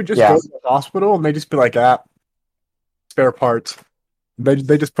 She would just Yeah. go to the hospital and they just be like, spare parts.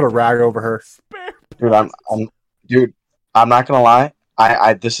 They just put a rag over her. Spare Dude, I'm not gonna lie.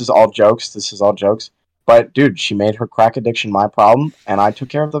 This is all jokes. But dude, she made her crack addiction my problem, and I took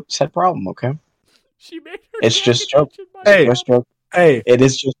care of the said problem. Okay, She made her. It's crack just joke. addiction by Hey. just joke. Hey, It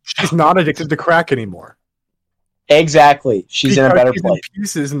is just she's not addicted to crack anymore. exactly. She's in a Because better she's place. in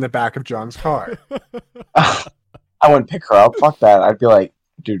pieces in the back of John's car. I wouldn't pick her up. Fuck that. I'd be like,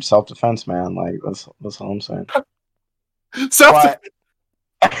 dude, self defense, man. Like that's all I'm saying. So, But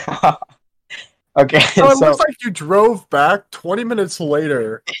okay, so it so looks like you drove back 20 minutes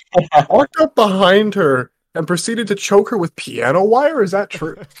later, walked up behind her, and proceeded to choke her with piano wire. Is that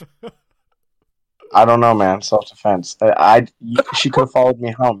true? I don't know, man. Self defense. She could have followed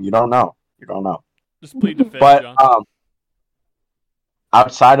me home. You don't know. Just plead the fifth, But John.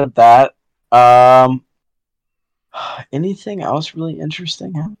 outside of that, anything else really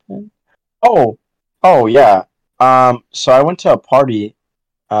interesting happened? Oh yeah. So I went to a party,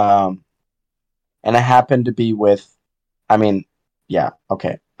 and it happened to be with, I went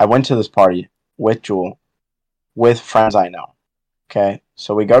to this party with Jewel, with friends I know. Okay,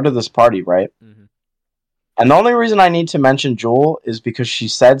 so we go to this party, right? Mhm. And the only reason I need to mention Jewel is because she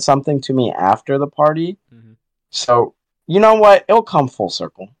said something to me after the party. Mhm. So, you know what? It'll come full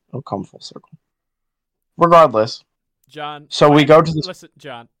circle. It'll come full circle. Regardless, John. so we go to this. Listen,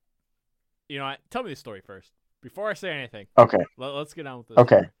 John. You know what? Tell me the story first before I say anything. Okay. Let's get on with this.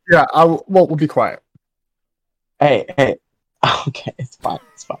 Okay. Yeah, we'll be quiet. Hey. Okay, it's fine.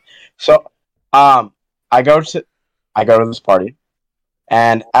 So, I go to this party,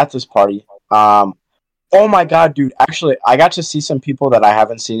 and at this party, oh my god, dude! Actually, I got to see some people that I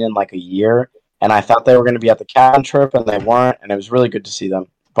haven't seen in like a year, and I thought they were going to be at the cabin trip, and they weren't, and it was really good to see them.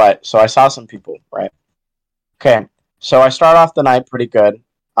 But so I saw some people, right? Okay, so I start off the night pretty good.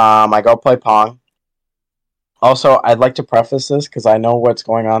 I go play Pong. Also, I'd like to preface this because I know what's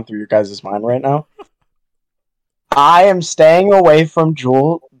going on through your guys' mind right now. I am staying away from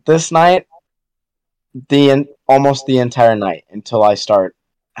Jewel this night, almost the entire night until I start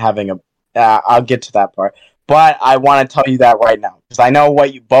having a. I'll get to that part, but I want to tell you that right now because I know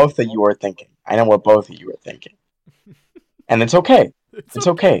what both of you are thinking. I know what both of you are thinking, and it's okay. It's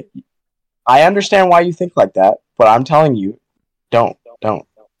okay. I understand why you think like that, but I'm telling you, don't,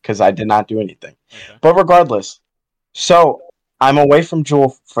 because I did not do anything. Okay. But regardless, so I'm away from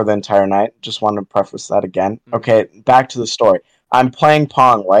Jewel for the entire night. Just wanted to preface that again. Mm-hmm. Okay, back to the story. I'm playing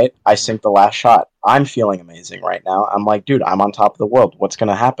Pong, right? I sink the last shot. I'm feeling amazing right now. I'm like, dude, I'm on top of the world. What's going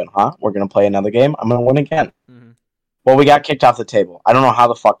to happen, huh? We're going to play another game. I'm going to win again. Mm-hmm. Well, we got kicked off the table. I don't know how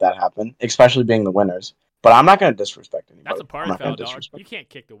the fuck that happened, especially being the winners. But I'm not going to disrespect anybody. That's a I'm party not gonna foul, dog. disrespect. You can't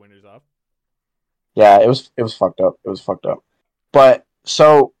kick the winners off. Yeah, it was fucked up. It was fucked up. But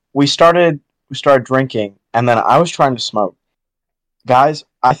so we started drinking, and then I was trying to smoke. Guys,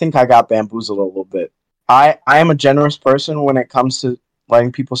 I think I got bamboozled a little bit. I am a generous person when it comes to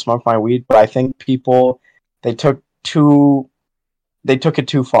letting people smoke my weed, but I think people they took it too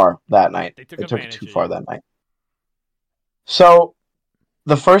far that night. They took it advantage too of far you. that night. So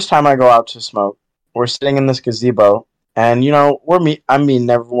the first time I go out to smoke, we're sitting in this gazebo, and I'm meeting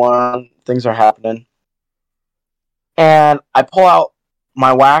everyone. Things are happening, and I pull out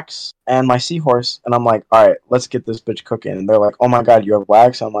my wax and my seahorse, and I'm like, all right, let's get this bitch cooking. And they're like, oh my god, you have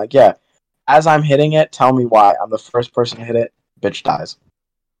wax? I'm like, yeah. As I'm hitting it, tell me why. I'm the first person to hit it. Bitch dies.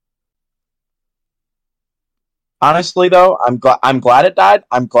 Honestly, though, I'm glad it died.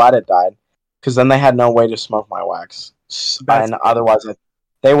 I'm glad it died, because then they had no way to smoke my wax, and otherwise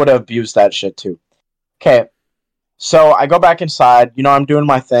they would have abused that shit too. Okay, so I go back inside. I'm doing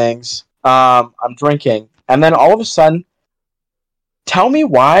my things. I'm drinking, and then all of a sudden, tell me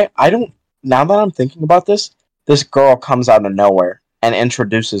why I don't. Now that I'm thinking about this girl comes out of nowhere and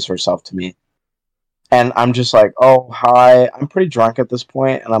introduces herself to me. And I'm just like, oh, hi. I'm pretty drunk at this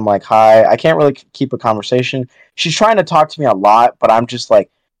point, and I'm like, hi. I can't really keep a conversation. She's trying to talk to me a lot, but I'm just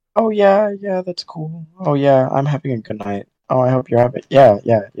like, oh, yeah, that's cool. Oh, yeah, I'm having a good night. Oh, I hope you're having... Yeah.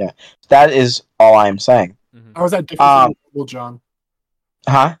 That is all I'm saying. Mm-hmm. How is that different from the normal John?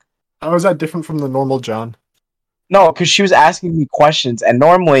 Huh? How is that different from the normal John? No, because she was asking me questions, and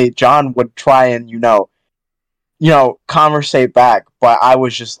normally John would try and, conversate back, but I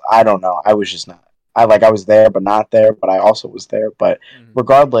was just... I don't know. I was just not. I was there, but not there, but I also was there. But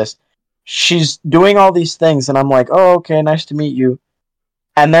regardless, she's doing all these things, and I'm like, oh, okay, nice to meet you.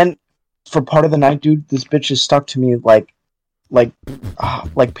 And then for part of the night, dude, this bitch is stuck to me like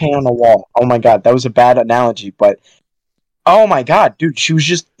paint on a wall. Oh my god, that was a bad analogy, but oh my god, dude, she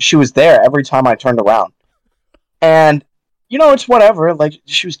was there every time I turned around. And it's whatever. Like,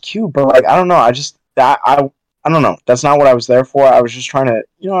 she was cute, but like, I don't know. I don't know. That's not what I was there for. I was just trying to,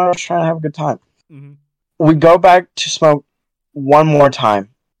 have a good time. Mm-hmm. We go back to smoke one more time,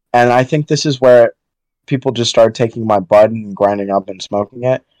 and I think this is where people just started taking my bud and grinding up and smoking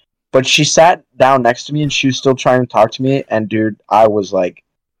it. But she sat down next to me, and she was still trying to talk to me, and dude, I was like,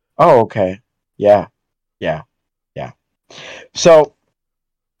 oh, okay, yeah. So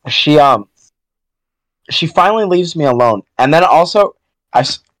she finally leaves me alone, and then also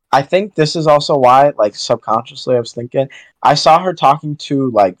I think this is also why, like, subconsciously I was thinking, I saw her talking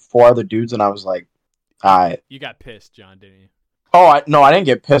to like 4 other dudes, and I was like, you got pissed, John, didn't you? Oh, I didn't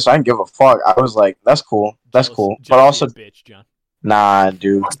get pissed. I didn't give a fuck. I was like, that's cool. That's cool. But also, bitch, John. Nah,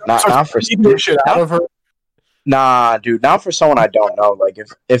 dude. Not for shit out of her. Nah, dude. Not for someone I don't know. Like,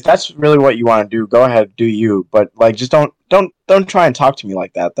 if that's really what you want to do, go ahead, do you. But like, just don't try and talk to me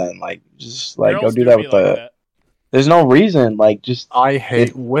like that. Then, like, just like Girls go do that with like the. that. There's no reason. Like, just I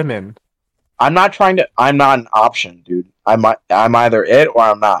hate women. I'm not trying to. I'm not an option, dude. I'm either it or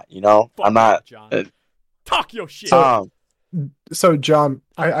I'm not. Fuck I'm not. John. Talk your shit. So, John,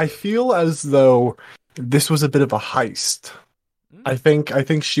 I feel as though this was a bit of a heist. I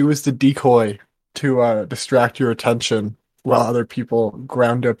think she was the decoy to distract your attention while other people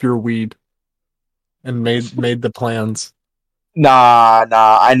ground up your weed and made the plans. Nah.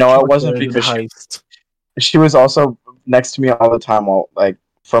 I know it wasn't Okay, because heist. she was also next to me all the time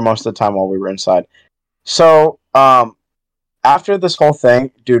for most of the time while we were inside. So, after this whole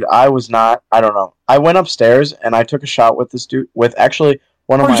thing, dude, I don't know. I went upstairs and I took a shot with this dude, with actually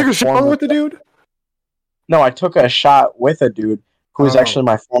one of Oh, you my took a shower former... with the dude? No, I took a shot with a dude who is Oh. actually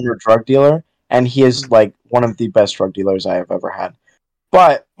my former drug dealer, and he is like one of the best drug dealers I have ever had.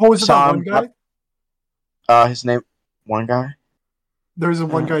 But Oh, is it that saw one him- guy? his name, one guy. There's a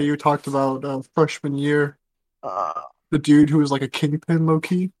one guy you talked about freshman year. Uh, The dude who was like a kingpin, low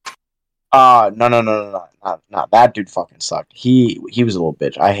key. no, not that dude. Fucking sucked. He was a little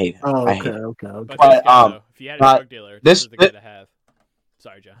bitch. I hate him. Oh, I okay, hate him. okay. But But, this guy, though, if you had a drug dealer, this is the guy to have.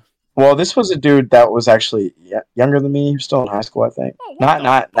 Sorry, John. Well, this was a dude that was actually younger than me. He was still in high school, I think. Oh, what Not the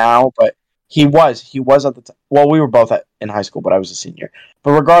not fuck? now, but he was at the time. Well, we were both in high school, but I was a senior.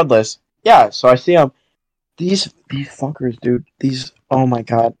 But regardless, yeah. So I see him. These fuckers, dude. Oh my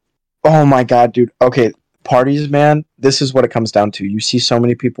god, dude. Okay, parties, man. This is what it comes down to. You see so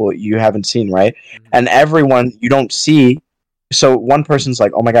many people you haven't seen, right? Mhm. And everyone you don't see. So one person's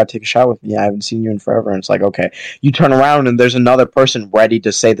like, "Oh my god, take a shot with me. I haven't seen you in forever." And it's like, okay. You turn around and there's another person ready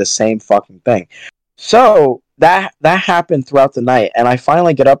to say the same fucking thing. So that happened throughout the night, and I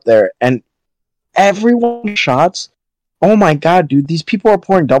finally get up there, and everyone shots. Oh my god, dude! These people are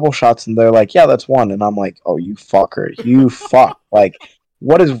pouring double shots, and they're like, "Yeah, that's one." And I'm like, "Oh, you fucker, you fuck!" Like,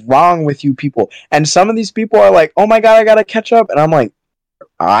 what is wrong with you people? And some of these people are like, "Oh my god, I gotta catch up," and I'm like,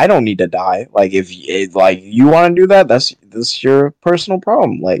 I don't need to die. Like, if you want to do that, that's your personal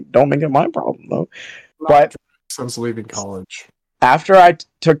problem. Like, don't make it my problem though. But Since leaving college. after I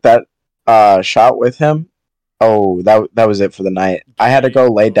took that shot with him, oh, that was it for the night. I had to go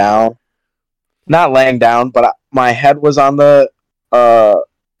lay down. Not laying down, but my head was on a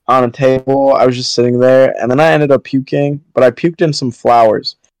table. I was just sitting there, and then I ended up puking. But I puked in some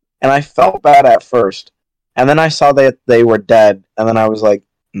flowers, and I felt bad at first. And then I saw that they were dead, and then I was like,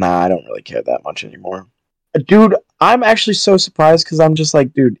 nah, I don't really care that much anymore. Dude, I'm actually so surprised because I'm just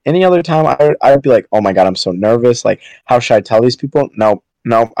like, dude, any other time I would be like, oh my god, I'm so nervous. Like, how should I tell these people? No.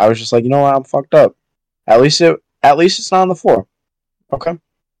 I was just like, you know what, I'm fucked up. At least it's not on the floor. Okay.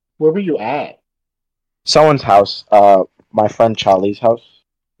 Where were you at? Someone's house. My friend Charlie's house.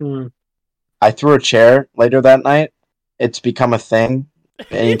 Hmm. I threw a chair later that night. It's become a thing.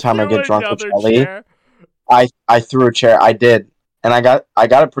 Anytime I get drunk with Charlie. I threw a chair. I did, and I got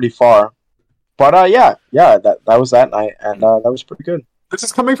it pretty far. But yeah, that was that night, and that was pretty good. This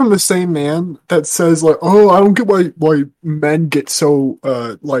is coming from the same man that says like, "Oh, I don't get why men get so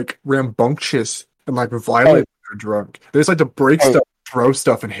like rambunctious and like violent when they're drunk. They just like to break stuff, throw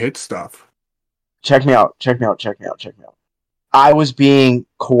stuff, and hit stuff." Check me out. I was being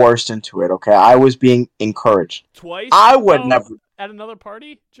coerced into it. Okay, I was being encouraged. Twice? I would never At another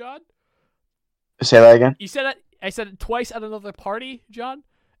party, John? say that again. You said that? I said it twice at another party, John?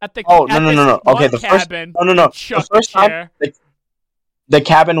 At the Oh, at no. this Okay, one the first cabin, no. you The chucked first a chair. time the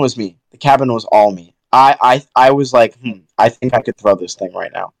cabin was me. The cabin was all me. I was like, I think I could throw this thing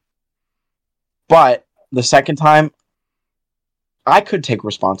right now. But the second time, I could take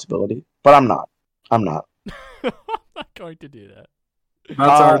responsibility, but I'm not. I'm not going to do that. That's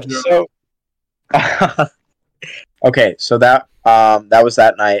our job. So, okay, so that was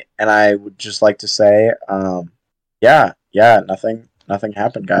that night, and I would just like to say, yeah, nothing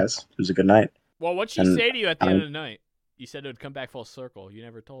happened, guys. It was a good night. Well, what'd she And say to you at the end of the night? You said it would come back full circle. You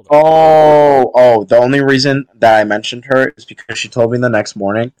never told her. Oh, the only reason that I mentioned her is because she told me the next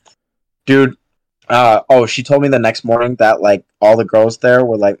morning, dude. She told me the next morning that like all the girls there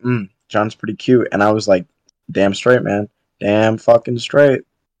were like, John's pretty cute, and I was like, damn straight, man, damn fucking straight.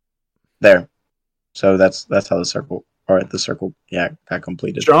 There. So that's how the circle got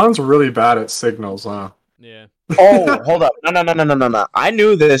completed. John's really bad at signals, huh? Yeah. Oh, hold up. No. I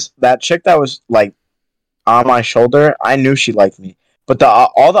knew that chick that was like on my shoulder, I knew she liked me. But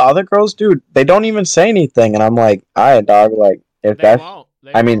all the other girls, dude, they don't even say anything, and I'm like, alright, dog, like if They that's won't.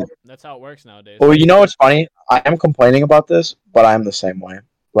 They I mean- won't. That's how it works nowadays. well, you know what's funny? I am complaining about this, but I'm the same way.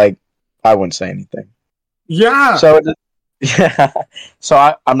 Like, I wouldn't say anything. Yeah. So yeah.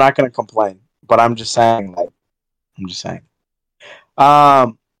 So I'm not gonna complain, but I'm just saying.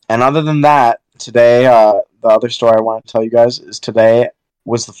 And other than that, today, the other story I want to tell you guys is today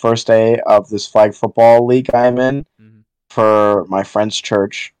was the first day of this flag football league I'm in Mhm. for my friend's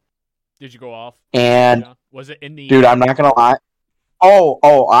church. Did you go off? And Was it in the dude, I'm not gonna lie.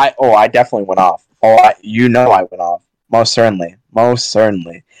 I definitely went off. I went off. Most certainly.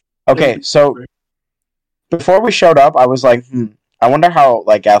 Okay, so before we showed up, I was like, I wonder how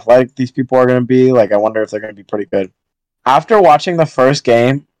like athletic these people are gonna be. Like, I wonder if they're gonna be pretty good. after watching the first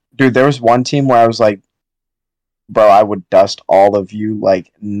game, dude, there was one team where I was like, bro, I would dust all of you.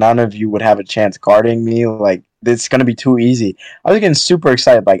 Like, none of you would have a chance guarding me. Like, it's going to be too easy. I was getting super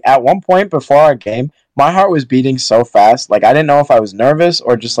excited. Like, at one point before our game, my heart was beating so fast. Like, I didn't know if I was nervous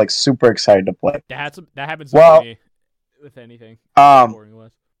or just, like, super excited to play. That happens Well, with me with anything.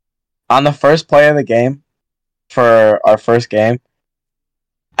 On the first play of the game, for our first game,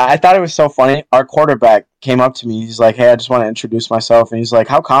 I thought it was so funny. Our quarterback came up to me. He's like, "Hey, I just want to introduce myself." And he's like,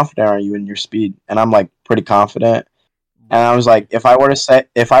 "How confident are you in your speed?" And I'm like, "Pretty confident." And I was like, if I were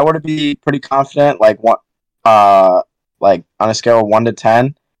to be pretty confident, like like on a scale of 1 to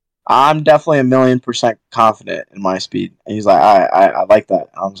 10, I'm definitely 1,000,000% confident in my speed. And he's like, I like that.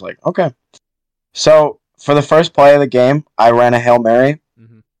 And I was like, okay. So for the first play of the game, I ran a Hail Mary,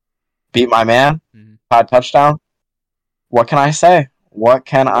 beat my man, caught a touchdown. What can I say? What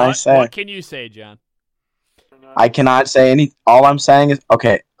can I say? What can you say, John? I cannot say any. All I'm saying is,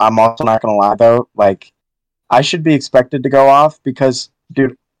 okay, I'm also not going to lie, though. Like, I should be expected to go off because,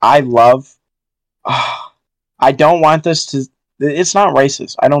 dude, I don't want this to... It's not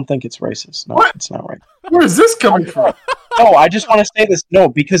racist. I don't think it's racist. No, What? It's not racist. Where is this coming from? No, I just want to say this. No,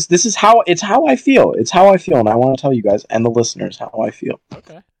 because this is how I feel. It's how I feel, and I want to tell you guys and the listeners how I feel.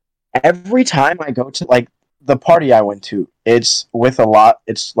 Okay. Every time I go to, like, the party I went to, it's with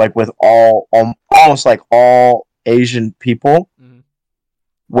almost like all Asian people.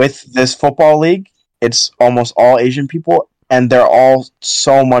 With this football league, it's almost all Asian people, and they're all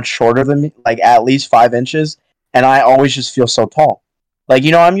so much shorter than me, like at least 5 inches, and I always just feel so tall. Like,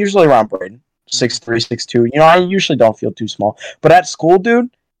 I'm usually around Braden, 6'3", 6'2". I usually don't feel too small. But at school, dude,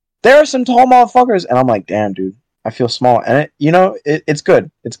 there are some tall motherfuckers, and I'm like, damn, dude, I feel small. And it's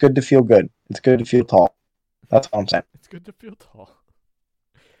good. It's good to feel good. It's good to feel tall. That's all I'm saying. It's good to feel tall.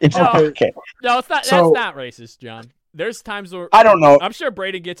 It's okay. No, it's not. So- That's not racist, John. There's times where I don't know. I'm sure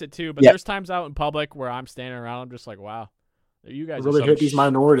Braden gets it too, but Yeah. there's times out in public where I'm standing around. I'm just like, wow, you guys Really are hit these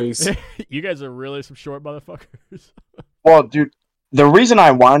minorities. you guys are really some short motherfuckers. Well, dude, the reason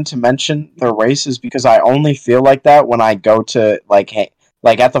I wanted to mention the race is because I only feel like that when I go to, like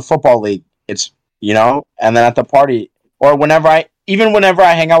at the football league, it's, and then at the party, or whenever I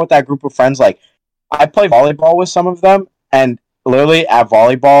hang out with that group of friends, like, I play volleyball with some of them, and literally at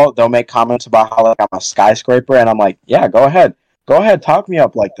volleyball, they'll make comments about how, like, I'm a skyscraper, and I'm like, yeah, go ahead, talk me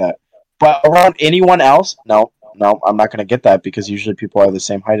up like that. But around anyone else, no, I'm not gonna get that because usually people are the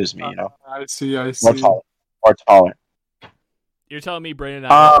same height as me, I see. or taller. You're telling me Braden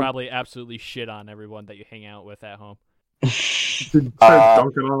and I will probably absolutely shit on everyone that you hang out with at home. Start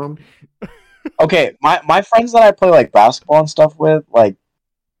dunking on them. Okay, my friends that I play, like, basketball and stuff with, like,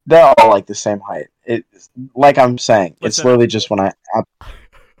 they're all, like, the same height. Like I'm saying, it's Listen. literally just when I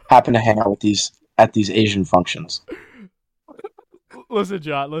happen to hang out with at these Asian functions. Listen,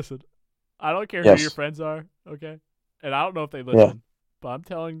 John, listen. I don't care Yes. who your friends are, okay? And I don't know if they listen. But I'm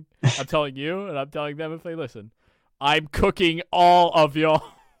telling you, and I'm telling them if they listen. I'm cooking all of y'all.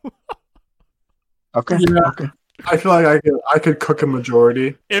 Okay. Yeah. Okay. I feel like I could cook a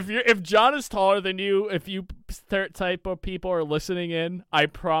majority. If John is taller than you, if you type of people are listening in, I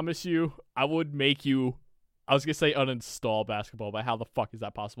promise you, I would make you. I was gonna say uninstall basketball, but how the fuck is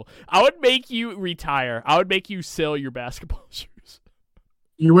that possible? I would make you retire. I would make you sell your basketball shoes.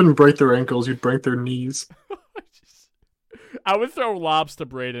 You wouldn't break their ankles, you'd break their knees. I would throw lobs to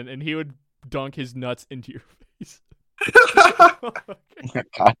Braden, and he would dunk his nuts into your face. Oh my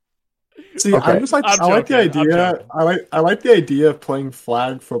God. See, Okay. I like the joking, I'm idea. joking. I like the idea of playing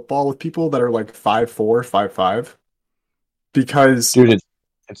flag football with people that are like 5'4", 5'5", because Dude,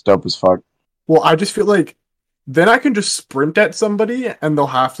 it's dope as fuck. well, I just feel like then I can just sprint at somebody and they'll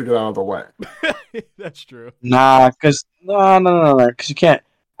have to get out of the way. That's true. No, because you can't.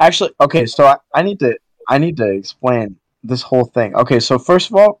 Actually, okay, so I need to explain this whole thing. Okay, so first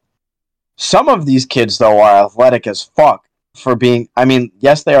of all, some of these kids, though, are athletic as fuck for being, I mean,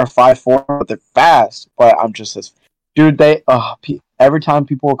 yes, they are 5'4", but they're fast, but I'm just this, dude, every time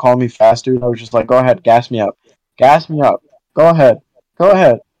people were calling me fast, dude, I was just like, go ahead, gas me up, go ahead.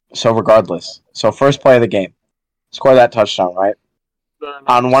 So regardless, first play of the game, score that touchdown, right?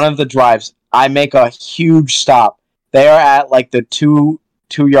 On one of the drives, I make a huge stop. They are at, like, the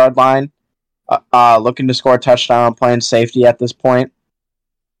two-yard line, looking to score a touchdown. I'm playing safety at this point.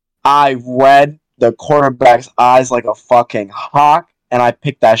 I read the quarterback's eyes like a fucking hawk, and I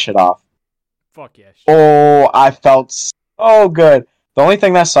picked that shit off. Fuck yeah. Shit. Oh, I felt so good. The only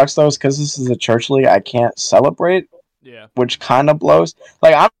thing that sucks, though, is because this is a church league, I can't celebrate, Yeah. which kind of blows.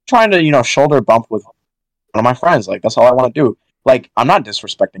 Like, I'm trying to, shoulder bump with one of my friends. Like, that's all I want to do. Like, I'm not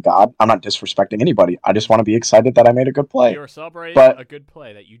disrespecting God. I'm not disrespecting anybody. I just want to be excited that I made a good play. You were celebrating But- a good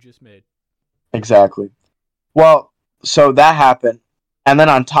play that you just made. Exactly. Well, so that happened. And then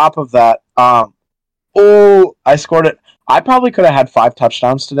on top of that, I scored it. I probably could have had 5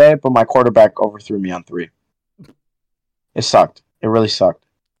 touchdowns today, but my quarterback overthrew me on 3. It sucked. It really sucked.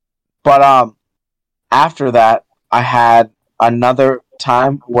 But after that, I had another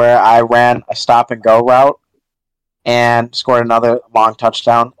time where I ran a stop and go route and scored another long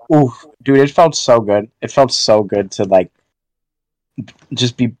touchdown. Oof, dude, it felt so good. It felt so good to like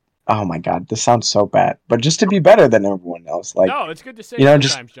just be. Oh my god, this sounds so bad, but just to be better than everyone else. Like, No, it's good to say you know,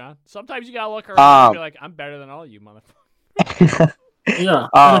 just- sometimes, John. Sometimes you gotta look around and be like, I'm better than all you motherfuckers. Yeah,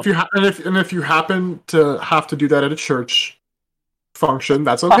 Um, and if you happen to have to do that at a church function,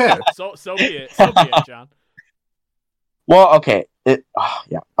 that's okay. So be it. So be it, John. well, okay, yeah,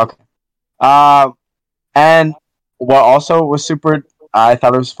 okay. And what also was super, I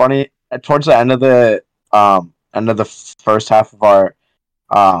thought it was funny towards the end of the first half of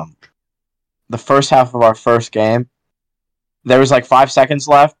our first game. There was like 5 seconds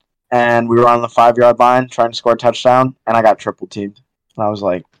left, and we were on the 5-yard line trying to score a touchdown, and I got triple teamed. And I was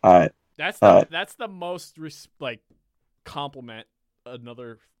like, all right. That's the most compliment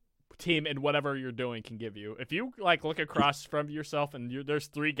another team in whatever you're doing can give you. If you like look across from yourself and there's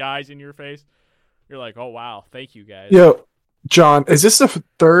 3 guys in your face, you're like, oh wow, thank you guys. Yo, John, is this the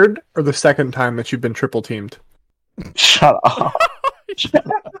third or the second time that you've been triple teamed? Shut up.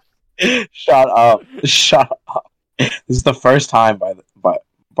 Shut up. Shut up. This is the first time by the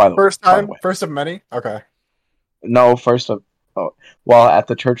First by the time, way. first of many. Okay. No, first of well, at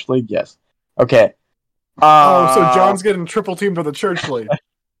the church league, yes. Okay. So John's getting triple teamed with the church league.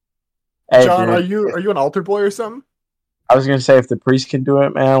 Hey, John, dude, are you an altar boy or something? I was gonna say if the priest can do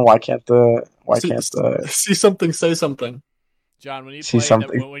it, man, why can't the See something, say something. John, when you See play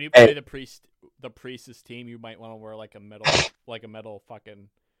something. when you play Hey. the priest's team, you might want to wear like a metal fucking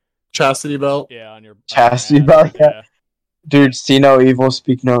Chastity belt. on your Chastity on your belt, ass. yeah. Dude, see no evil,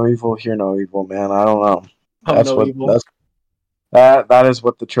 speak no evil, hear no evil, man. I don't know. Oh, no evil. That is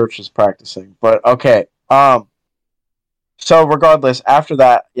what the church is practicing. But okay. So regardless, after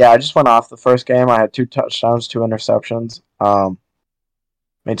that, yeah, I just went off the first game. I had 2 touchdowns, 2 interceptions.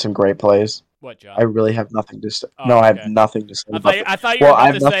 Made some great plays. What, John? I really have nothing to say. Oh, No, I okay. have nothing to say. about I thought you Well, were I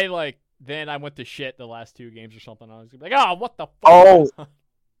about have to nothing- say like then I went to shit the last 2 games or something. I was gonna be like, oh, what the fuck? Oh.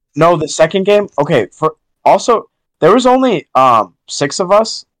 No, the second game. Okay, there was only 6 of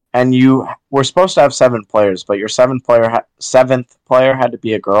us, and you were supposed to have 7 players, but your 7th player had to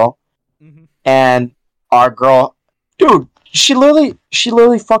be a girl, Mhm. and our girl, dude, she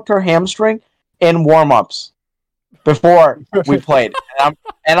literally fucked her hamstring in warm-ups before we played,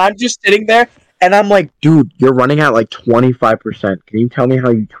 and I'm just sitting there, and I'm like, dude, you're running at like 25%. Can you tell me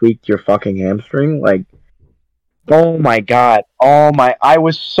how you tweaked your fucking hamstring? Like, oh my god, I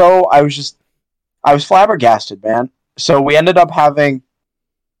was flabbergasted, man. So we ended up having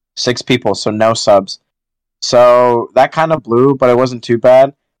 6 people, so no subs. So that kind of blew, but it wasn't too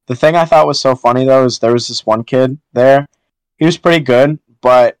bad. The thing I thought was so funny though is there was this one kid there. He was pretty good,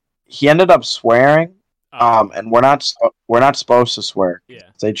 but he ended up swearing. And we're not supposed to swear. yeah,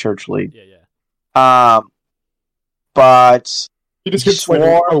 It's a church league. yeah. But He just gets like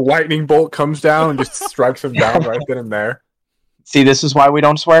Swore. a lightning bolt comes down and just strikes him down right then and there. see, this is why we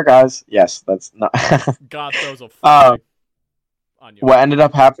don't swear, guys. Yes, that's not. God throws a Uh, flag on you. What ended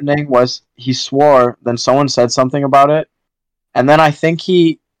up happening was he swore, then someone said something about it, and then I think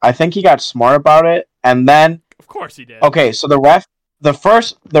he got smart about it, and then Of course he did. okay, so the ref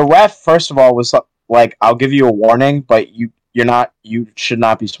first of all was like, I'll give you a warning, but you should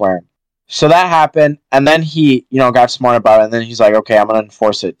not be swearing. So that happened, and then he got smart about it, and then he's like, okay, I'm gonna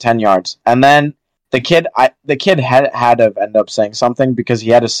enforce it 10 yards, and then the kid had to end up saying something because he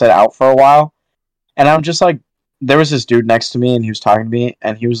had to sit out for a while, and I'm just like, there was this dude next to me, and he was talking to me,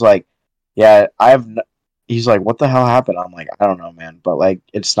 and he was like, yeah, he's like, what the hell happened? I'm like, I don't know, man, but like,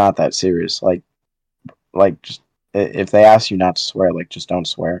 it's not that serious. Like just if they ask you not to swear, like, just don't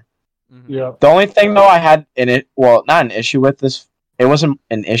swear. Mhm. Yeah. The only thing though I had not an issue with this. It wasn't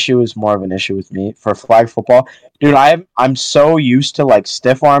an issue. It was more of an issue with me for flag football, dude. I'm so used to like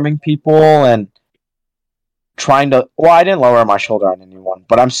stiff arming people and trying to. Well, I didn't lower my shoulder on anyone,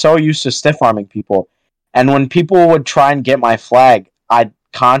 but I'm so used to stiff arming people. And when people would try and get my flag, I'd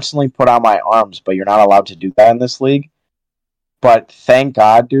constantly put out my arms. But you're not allowed to do that in this league. But thank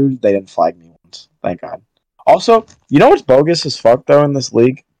God, dude, they didn't flag me once. Thank God. Also, you know what's bogus as fuck though in this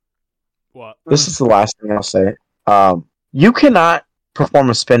league? What? This is the last thing I'll say. You cannot perform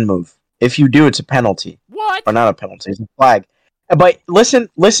a spin move. If you do, it's a penalty. What? Or not a penalty, it's a flag. But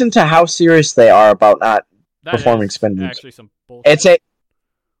listen to how serious they are about not That performing is spin moves. actually some bullshit.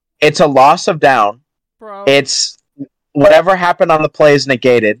 It's a loss of down. Bro. It's whatever happened on the play is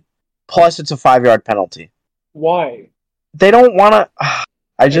negated. Plus, it's a 5-yard penalty. Why? They don't want to.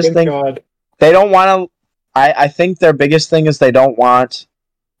 I just think God. they don't want to. I think their biggest thing is they don't want,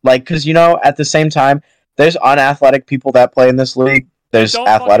 like, because at the same time, there's unathletic people that play in this league. There's Don't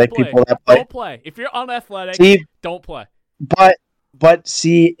athletic fucking play. people that play. Don't play. If you're unathletic, See, don't play. but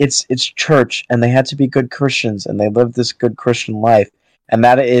see, it's church, and they had to be good Christians, and they live this good Christian life, and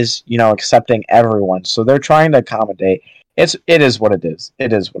that is, accepting everyone. So they're trying to accommodate. It is what it is.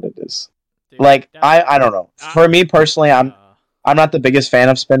 It is what it is. Dude, Like, I don't know. For me personally, I'm not the biggest fan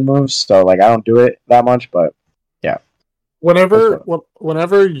of spin moves, so like I don't do it that much. But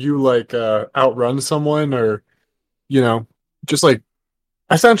Whenever you like outrun someone or just like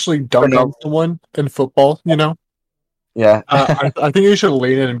essentially dunk on someone in football, yeah, I think you should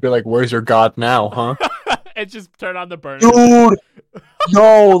lean in and be like, "Where's your God now, huh?" And just turn on the burner. dude.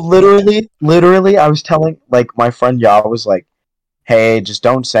 No, literally, I was telling like my friend Yao was like, "Hey, just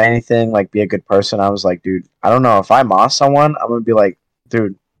don't say anything. Like, be a good person." I was like, "Dude, I don't know if I moss someone, I'm gonna be like,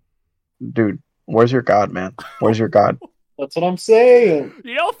 dude, where's your God, man? Where's your God?" That's what I'm saying.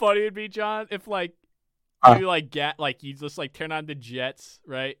 You know how funny it'd be, John, if like you you just like turn on the jets,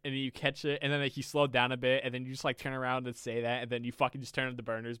 right, and then you catch it, and then like you slow down a bit, and then you just like turn around and say that, and then you fucking just turn on the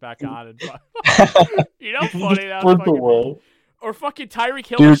burners back on, and you know how funny that would fucking be? Or fucking Tyreek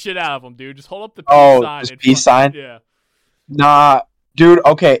Hill the shit out of them, dude. Just hold up the peace sign. Just peace sign. Yeah. Nah, dude.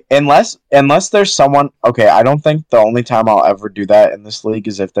 Okay, unless there's someone. Okay, I don't think the only time I'll ever do that in this league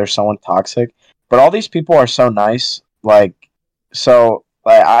is if there's someone toxic. But all these people are so nice. I'm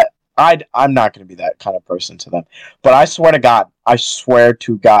not gonna be that kind of person to them. But I swear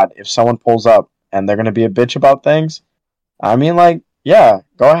to God, if someone pulls up and they're gonna be a bitch about things, I mean, like, yeah,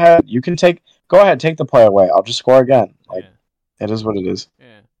 go ahead. Go ahead, take the play away. I'll just score again. Like, it is what it is.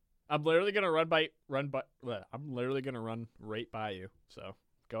 Yeah. I'm literally gonna I'm literally gonna run right by you. So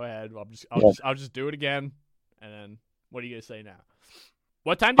go ahead. I'll just do it again. And then what are you gonna say now?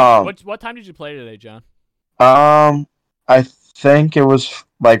 What time did you play today, John? I think it was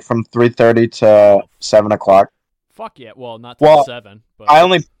like from 3:30 to 7 o'clock. Fuck yeah! Well, not till 7. But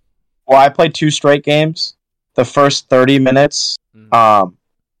I played 2 straight games. The first 30 minutes.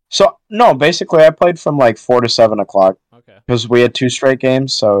 So no, basically I played from like 4 to 7 o'clock. Okay. Because we had 2 straight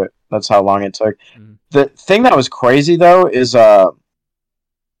games, so that's how long it took. The thing that was crazy though is it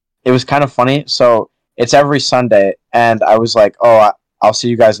was kind of funny. So it's every Sunday, and I was like, "Oh, I'll see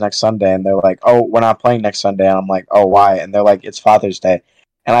you guys next Sunday," and they're like, "Oh, we're not playing next Sunday," and I'm like, "Oh, why?" And they're like, "It's Father's Day,"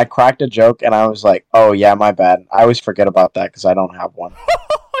 and I cracked a joke, and I was like, "Oh yeah, my bad. I always forget about that because I don't have one."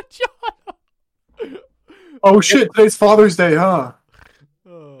 Oh shit! Today's Father's Day, huh?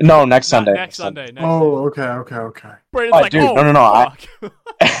 No, next Sunday. Next Sunday. Oh, okay. Brandon's like, dude, oh, no.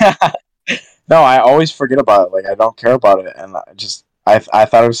 No, I always forget about it. Like, I don't care about it, and I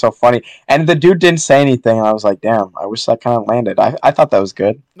thought it was so funny. And the dude didn't say anything, and I was like, damn, I wish that kind of landed. I thought that was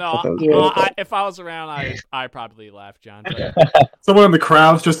good. No, if I was around, I'd probably laugh, John. But someone in the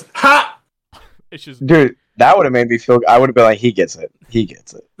crowd's just ha. It's just, dude, that would have made me feel. I would have been like, he gets it.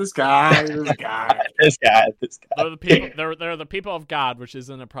 This guy. This guy. They're the people of God, which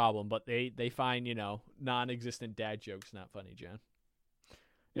isn't a problem, but they find non-existent dad jokes not funny, John.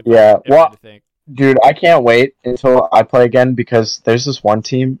 Dude, I can't wait until I play again because there's this one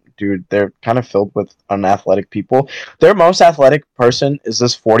team, dude, they're kind of filled with unathletic people. Their most athletic person is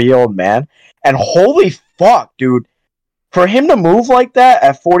this 40-year-old man, and holy fuck, dude, for him to move like that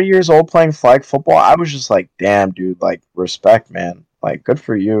at 40 years old playing flag football, I was just like, damn, dude, like, respect, man. Like, good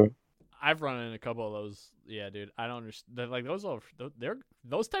for you. I've run in a couple of those. Yeah, dude, I don't understand. Like, those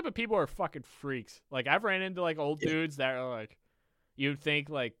type of people are fucking freaks. Like, I've ran into, like, old dudes that are, like, you'd think,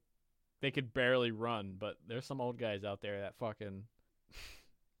 like, they could barely run, but there's some old guys out there that fucking...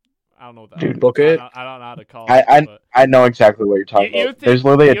 I don't know what that dude, book it. I don't know how to call it. I know exactly what you're talking about. There's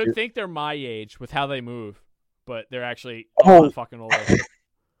literally you would think they're my age with how they move, but they're actually fucking older.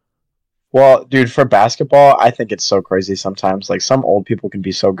 Well, dude, for basketball, I think it's so crazy sometimes. Like, some old people can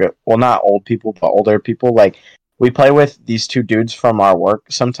be so good. Well, not old people, but older people. Like, we play with these 2 dudes from our work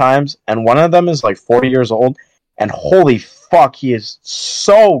sometimes, and one of them is, like, 40 years old, and holy fuck, he is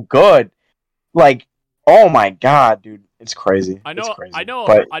so good. Like, oh my god, dude. It's crazy. I know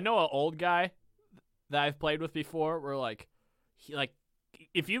an old guy that I've played with before where, like,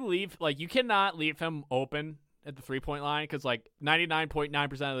 if you leave, like, you cannot leave him open at the 3-point line because, like,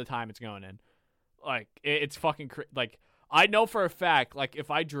 99.9% of the time it's going in. Like, it's fucking like, I know for a fact, like, if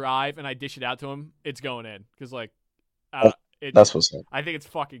I drive and I dish it out to him, it's going in because, like, That's what's up. I think it's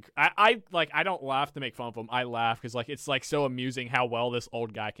fucking. I don't laugh to make fun of him. I laugh because it's so amusing how well this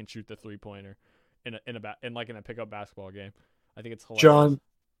old guy can shoot the 3-pointer in a pickup basketball game. I think it's hilarious. John,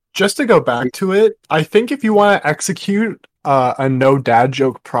 just to go back to it, I think if you want to execute a no dad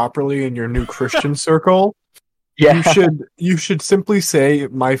joke properly in your new Christian circle, Yeah. you should simply say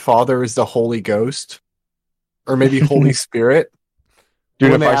my father is the Holy Ghost, or maybe Holy Spirit.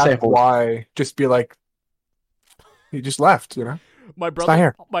 Dude, when if they I say ask why, just be like, he just left. You know, my not brother,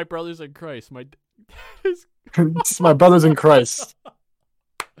 here. my brother's in Christ. My dad is it's my brothers in Christ.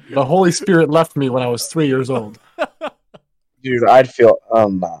 The Holy Spirit left me when I was 3 years old. dude, I'd feel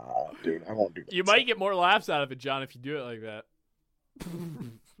nah, dude, I won't do that. You might get more laughs out of it, John, if you do it like that.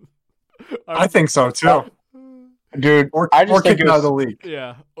 I think so too. Dude, Or I just think kicked out of the league.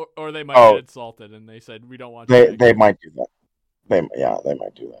 Yeah, or they might Oh. get insulted and they said we don't want you. they might do that. They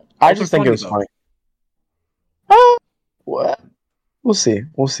might do that. I Those just are think it funny, was though. funny. What? We'll see.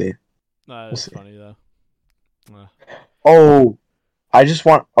 That's see. funny though. Oh, I just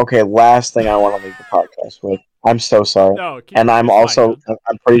want. Okay, last thing I want to leave the podcast with. I'm so sorry, No, and I'm it's fine, also. John.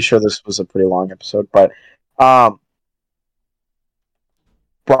 I'm pretty sure this was a pretty long episode, but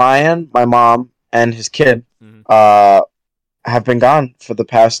Brian, my mom, and his kid, Mhm. have been gone for the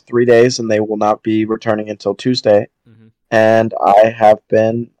past 3 days, and they will not be returning until Tuesday. Mhm. And I have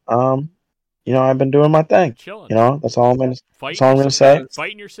been, I've been doing my thing. Chilling. That's all I'm gonna. Fighting all I'm your gonna sister- say.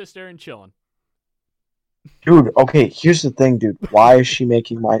 Fighting your sister and chilling. Dude, okay, here's the thing, dude. Why is she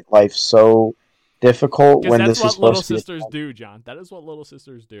making my life so difficult Because when that's this is what little supposed to be? sisters do, John. That is what little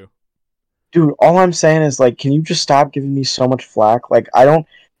sisters do. Dude, all I'm saying is like, can you just stop giving me so much flack? Like, I'm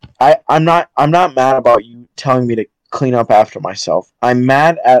not mad about you telling me to clean up after myself. I'm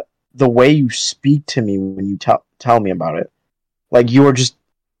mad at the way you speak to me when you tell me about it. Like, you are just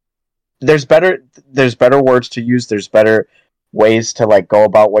there's better words to use. There's better ways to like go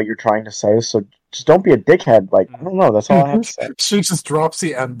about what you're trying to say. So just don't be a dickhead. Like, I don't know. That's all I have to say. She just drops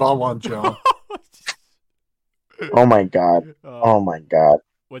the N-bomb on John. Oh my god. Oh my god.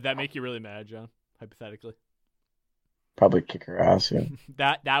 Would that make you really mad, John? Hypothetically, Probably kick her ass. Yeah.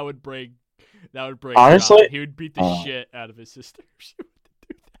 that would break. That would break. Honestly, John. He would beat the shit out of his sister. if she were to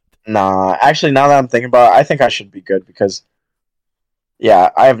do that. Nah. Actually, now that I'm thinking about it, I think I should be good because, yeah,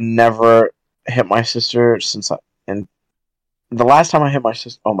 I have never hit my sister and the last time I hit my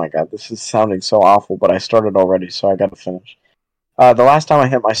sister. Oh my god, this is sounding so awful, but I started already, so I got to finish. The last time I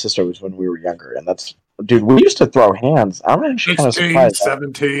hit my sister was when we were younger, and dude, we used to throw hands. I'm actually kind of 16, surprised.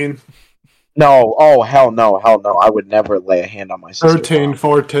 17, No, oh hell no. I would never lay a hand on my sister. 13,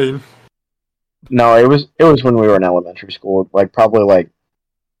 14. No, it was when we were in elementary school, like probably like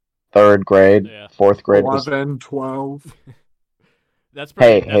 3rd grade, Yeah. 4th grade. 11, 12. That's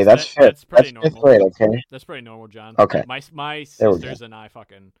pretty. Hey, that's fifth. That's pretty That's 5th normal. grade, okay? That's pretty normal, John. Okay. My There we sisters and I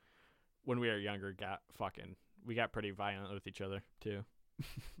fucking when we were younger we got pretty violent with each other too.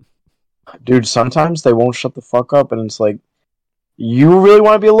 Dude, sometimes they won't shut the fuck up, and it's like, you really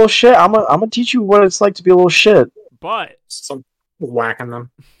want to be a little shit? I'm gonna teach you what it's like to be a little shit. But Some whacking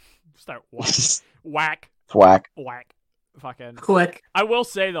them. start whack. Whack. Fucking. Click. I will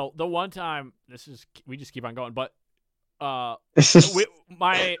say though, the one time we just keep on going, but the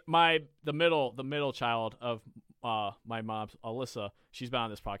middle child of my mom's, Alyssa, she's been on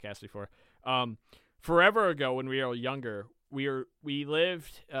this podcast before. Forever ago when we were younger, we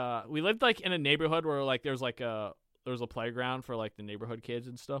lived like in a neighborhood where like there was a playground for like the neighborhood kids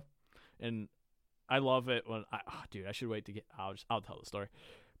and stuff, and I love it when I should wait to get I'll tell the story.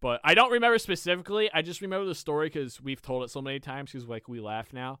 But I don't remember specifically. I just remember the story because we've told it so many times because like we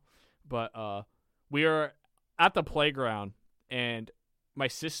laugh now. But we were at the playground and my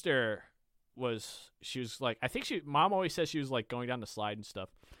sister she was like, I think mom always says she was like going down the slide and stuff.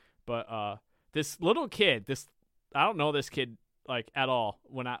 But this little kid, I don't know this kid like at all.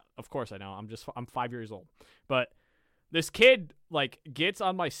 Of course I know. I'm 5 years old. But this kid like gets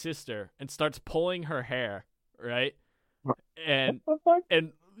on my sister and starts pulling her hair, right? And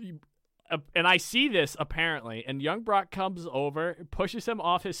I see this apparently, and young Brock comes over, pushes him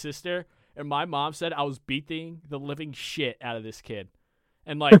off his sister, and my mom said I was beating the living shit out of this kid,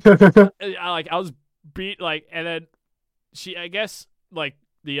 and like, I was and then I guess like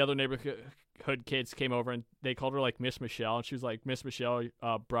the other neighborhood kids came over and they called her like Miss Michelle, and she was like, Miss Michelle,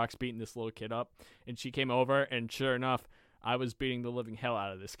 Brock's beating this little kid up, and she came over, and sure enough, I was beating the living hell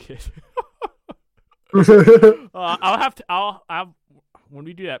out of this kid. I'll when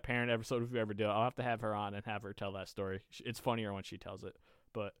we do that parent episode, if we ever do it, I'll have to have her on and have her tell that story. It's funnier when she tells it,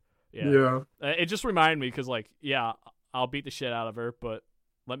 but yeah. It just reminded me because like, yeah, I'll beat the shit out of her, but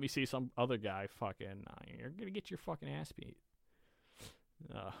let me see some other guy fucking, you're gonna get your fucking ass beat.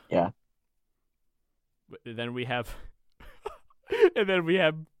 Yeah. And then we have, and then we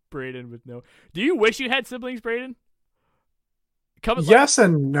have Brayden with no. Do you wish you had siblings, Brayden? Coming, Yes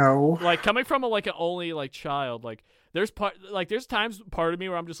and no. like coming from an only child, there's times part of me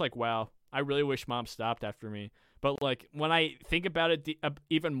where I'm just like, wow, I really wish mom stopped after me. But like when I think about it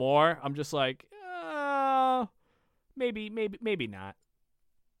even more, I'm just like, maybe not.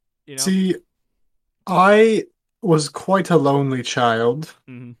 You know? See, I was quite a lonely child,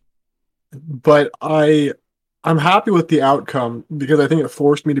 Mhm. but I'm happy with the outcome because I think it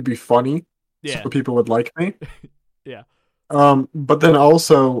forced me to be funny Yeah. so people would like me. Yeah. But then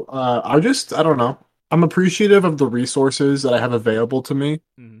also, I don't know. I'm appreciative of the resources that I have available to me,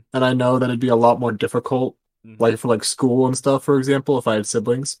 Mhm. and I know that it'd be a lot more difficult, Mhm. like for school and stuff, for example, if I had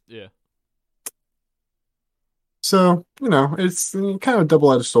siblings. Yeah. So, it's kind of a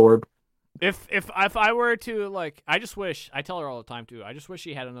double-edged sword. If I were to I just wish, I tell her all the time too. I just wish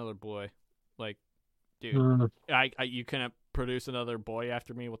she had another boy. Like, dude, Mm, you couldn't produce another boy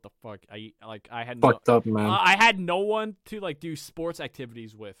after me. What the fuck? I had no. fucked up, man. I had no one to do sports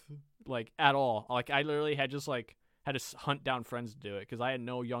activities with, at all. I literally had just had to hunt down friends to do it because I had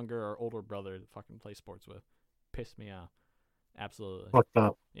no younger or older brother to fucking play sports with. Pissed me off. Absolutely. Fucked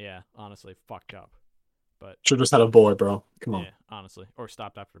up. Yeah, honestly, fucked up. But Should just had a boy, bro. Come on. yeah, honestly, or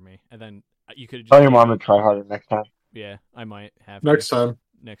stopped after me, and then you could. Tell your mom to try harder next time. Yeah, I might have Next to. time.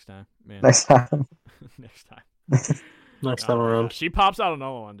 Next time, man. Next time. Next time. Next time Oh, around. she pops out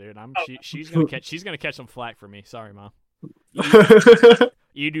another one, dude. She's gonna catch some flack for me. Sorry, mom.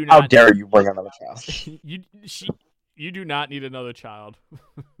 You do How not. dare you bring another child? You do not need another child,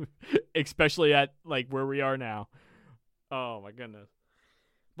 especially at where we are now. Oh my goodness.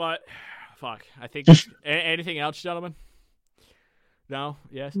 But fuck, I think anything else, gentlemen? No.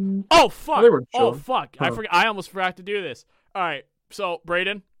 Yes. Oh fuck. They were Oh chilling. fuck. Huh. I almost forgot to do this. All right. So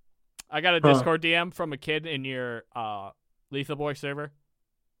Brayden, I got a Huh. Discord DM from a kid in your Lethal Boy server,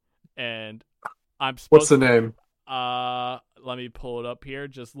 and I'm supposed. What's the name? Let me pull it up here.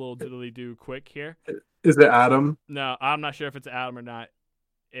 Just a little diddly do quick here. Is it Adam? No, I'm not sure if it's Adam or not.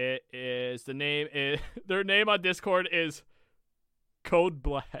 It is the name. Their name on Discord is Code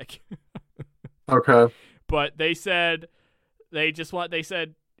Black. Okay. But they said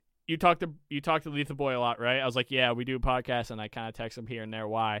you talk to Lethal Boy a lot, right? I was like, yeah, we do a podcast, and I kind of text him here and there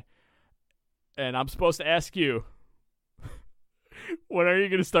why. And I'm supposed to ask you, when are you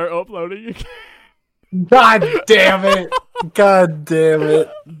gonna start uploading again? God damn it. God damn it.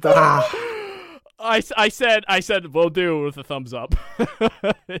 Ah. I said we'll do with a thumbs up.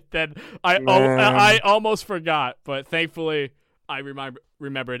 Then Man. I almost forgot, but thankfully I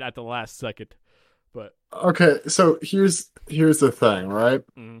remembered at the last second. But Okay, so here's the thing, right?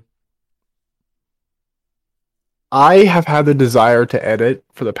 mhm. I have had the desire to edit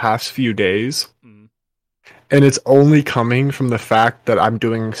for the past few days, Mhm. and it's only coming from the fact that I'm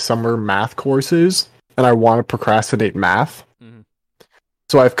doing summer math courses and I want to procrastinate math. Mhm.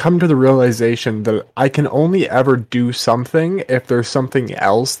 So I've come to the realization that I can only ever do something if there's something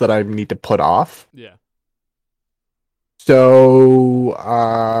else that I need to put off. Yeah, So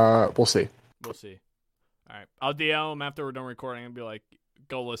we'll see. we'll see. All right, I'll DM him after we're done recording and be like,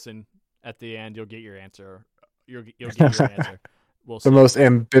 go listen. At the end, you'll get your answer. You'll get your answer. We'll see. The most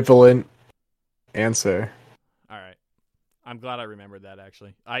ambivalent answer. All right. I'm glad I remembered that.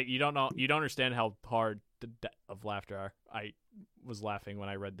 Actually, you don't understand how hard the debt of laughter I was laughing when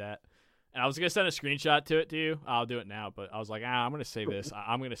I read that, and I was gonna send a screenshot to you. I'll do it now, but I was like, I'm gonna save this.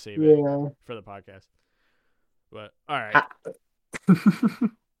 I'm gonna save it for the podcast. But all right,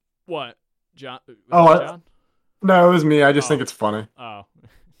 what, John? Was Oh, that John? No, it was me. I just Oh. think it's funny. Oh.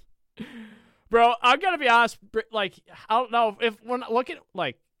 Bro, I'm gonna be honest. I don't know if when I look at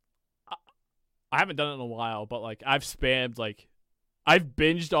I haven't done it in a while, but I've spammed I've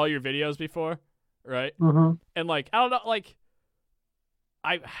binged all your videos before, right? Mm-hmm. And I don't know,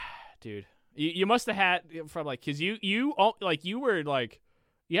 dude, you must have had from because you were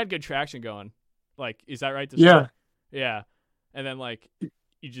you had good traction going, is that right? To Yeah. start? Yeah, and then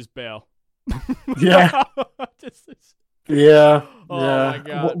you just bail. Yeah. Just- Yeah. Oh yeah. my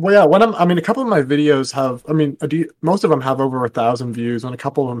God. Well, yeah. A couple of my videos have. Most of them have over 1,000 views, and a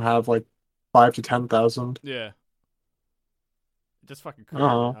couple of them have 5 to 10,000. Yeah. Just fucking crazy.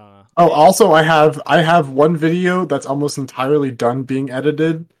 Uh-huh. I don't know. Oh, also, I have one video that's almost entirely done being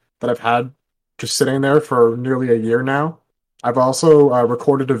edited that I've had just sitting there for nearly a year now. I've also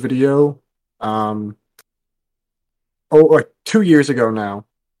recorded a video, 2 years ago now,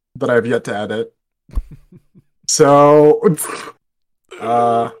 that I've yet to edit. So, we'll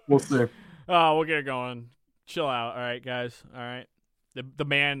see. Oh, we'll get it going. Chill out, all right, guys. All right. The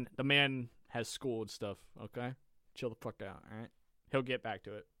man has school and stuff. Okay, chill the fuck out. All right, he'll get back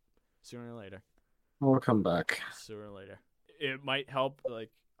to it sooner or later. I'll come back. Sooner or later, it might help. Like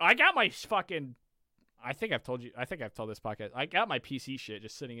I got my fucking. I think I've told this podcast. I got my PC shit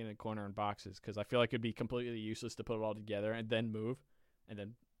just sitting in a corner in boxes because I feel like it'd be completely useless to put it all together and then move, and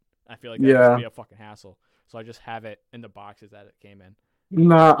then I feel like that would be a fucking hassle. So I just have it in the boxes that it came in.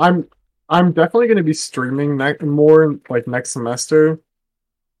 Nah, I'm definitely going to be streaming more like next semester,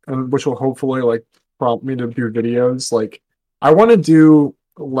 and which will hopefully like prompt me to do videos. Like I want to do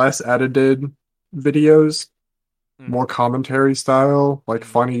less edited videos, more commentary style, like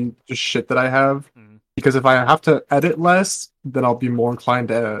funny just shit that I have. Because if I have to edit less, then I'll be more inclined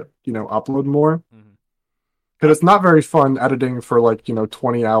to upload more. Because it's not very fun editing for like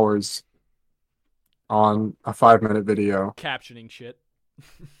 20 hours on a 5-minute video. Captioning shit.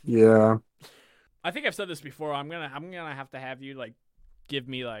 Yeah. I think I've said this before. I'm gonna have to have you like give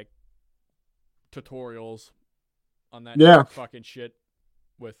me like tutorials on that fucking shit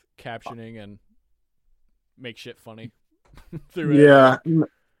with captioning and make shit funny. Yeah.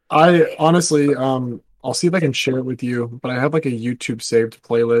 I honestly I'll see if I can share it with you, but I have like a YouTube saved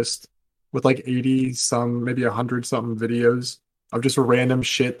playlist with like 80 some, maybe 100 something videos of just random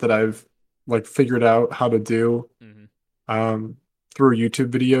shit that I've like figured out how to do through YouTube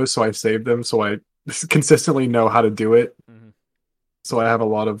videos. So I save them so I consistently know how to do it. So I have a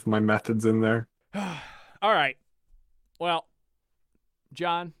lot of my methods in there. All right. Well,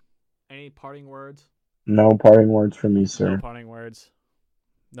 John, any parting words? No parting words from me, sir. No parting words.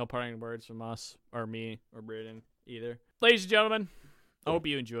 No parting words from us, or me, or Braden, either. Ladies and gentlemen, I hope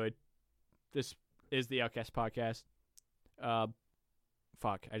you enjoyed. This is the Outcast Podcast.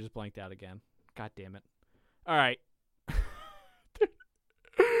 Fuck, I just blanked out again. God damn it. All right.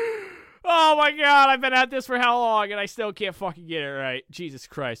 Oh my god, I've been at this for how long, and I still can't fucking get it right. Jesus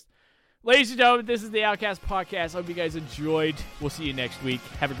Christ. Ladies and gentlemen, this is the Outcast Podcast. I hope you guys enjoyed. We'll see you next week.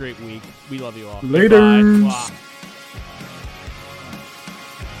 Have a great week. We love you all. Later. Bye.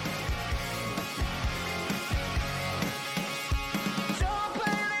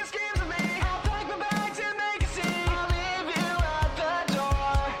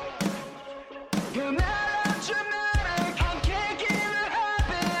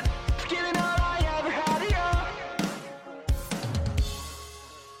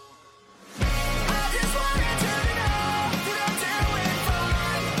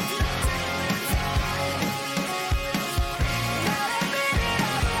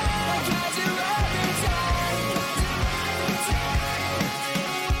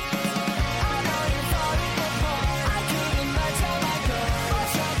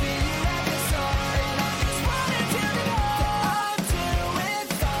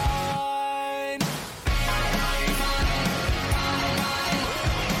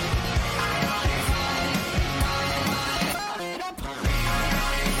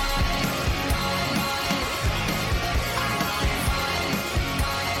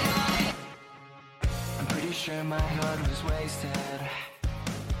 Sure my heart was wasted.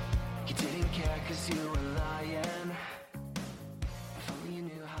 You didn't care 'cause you were lying.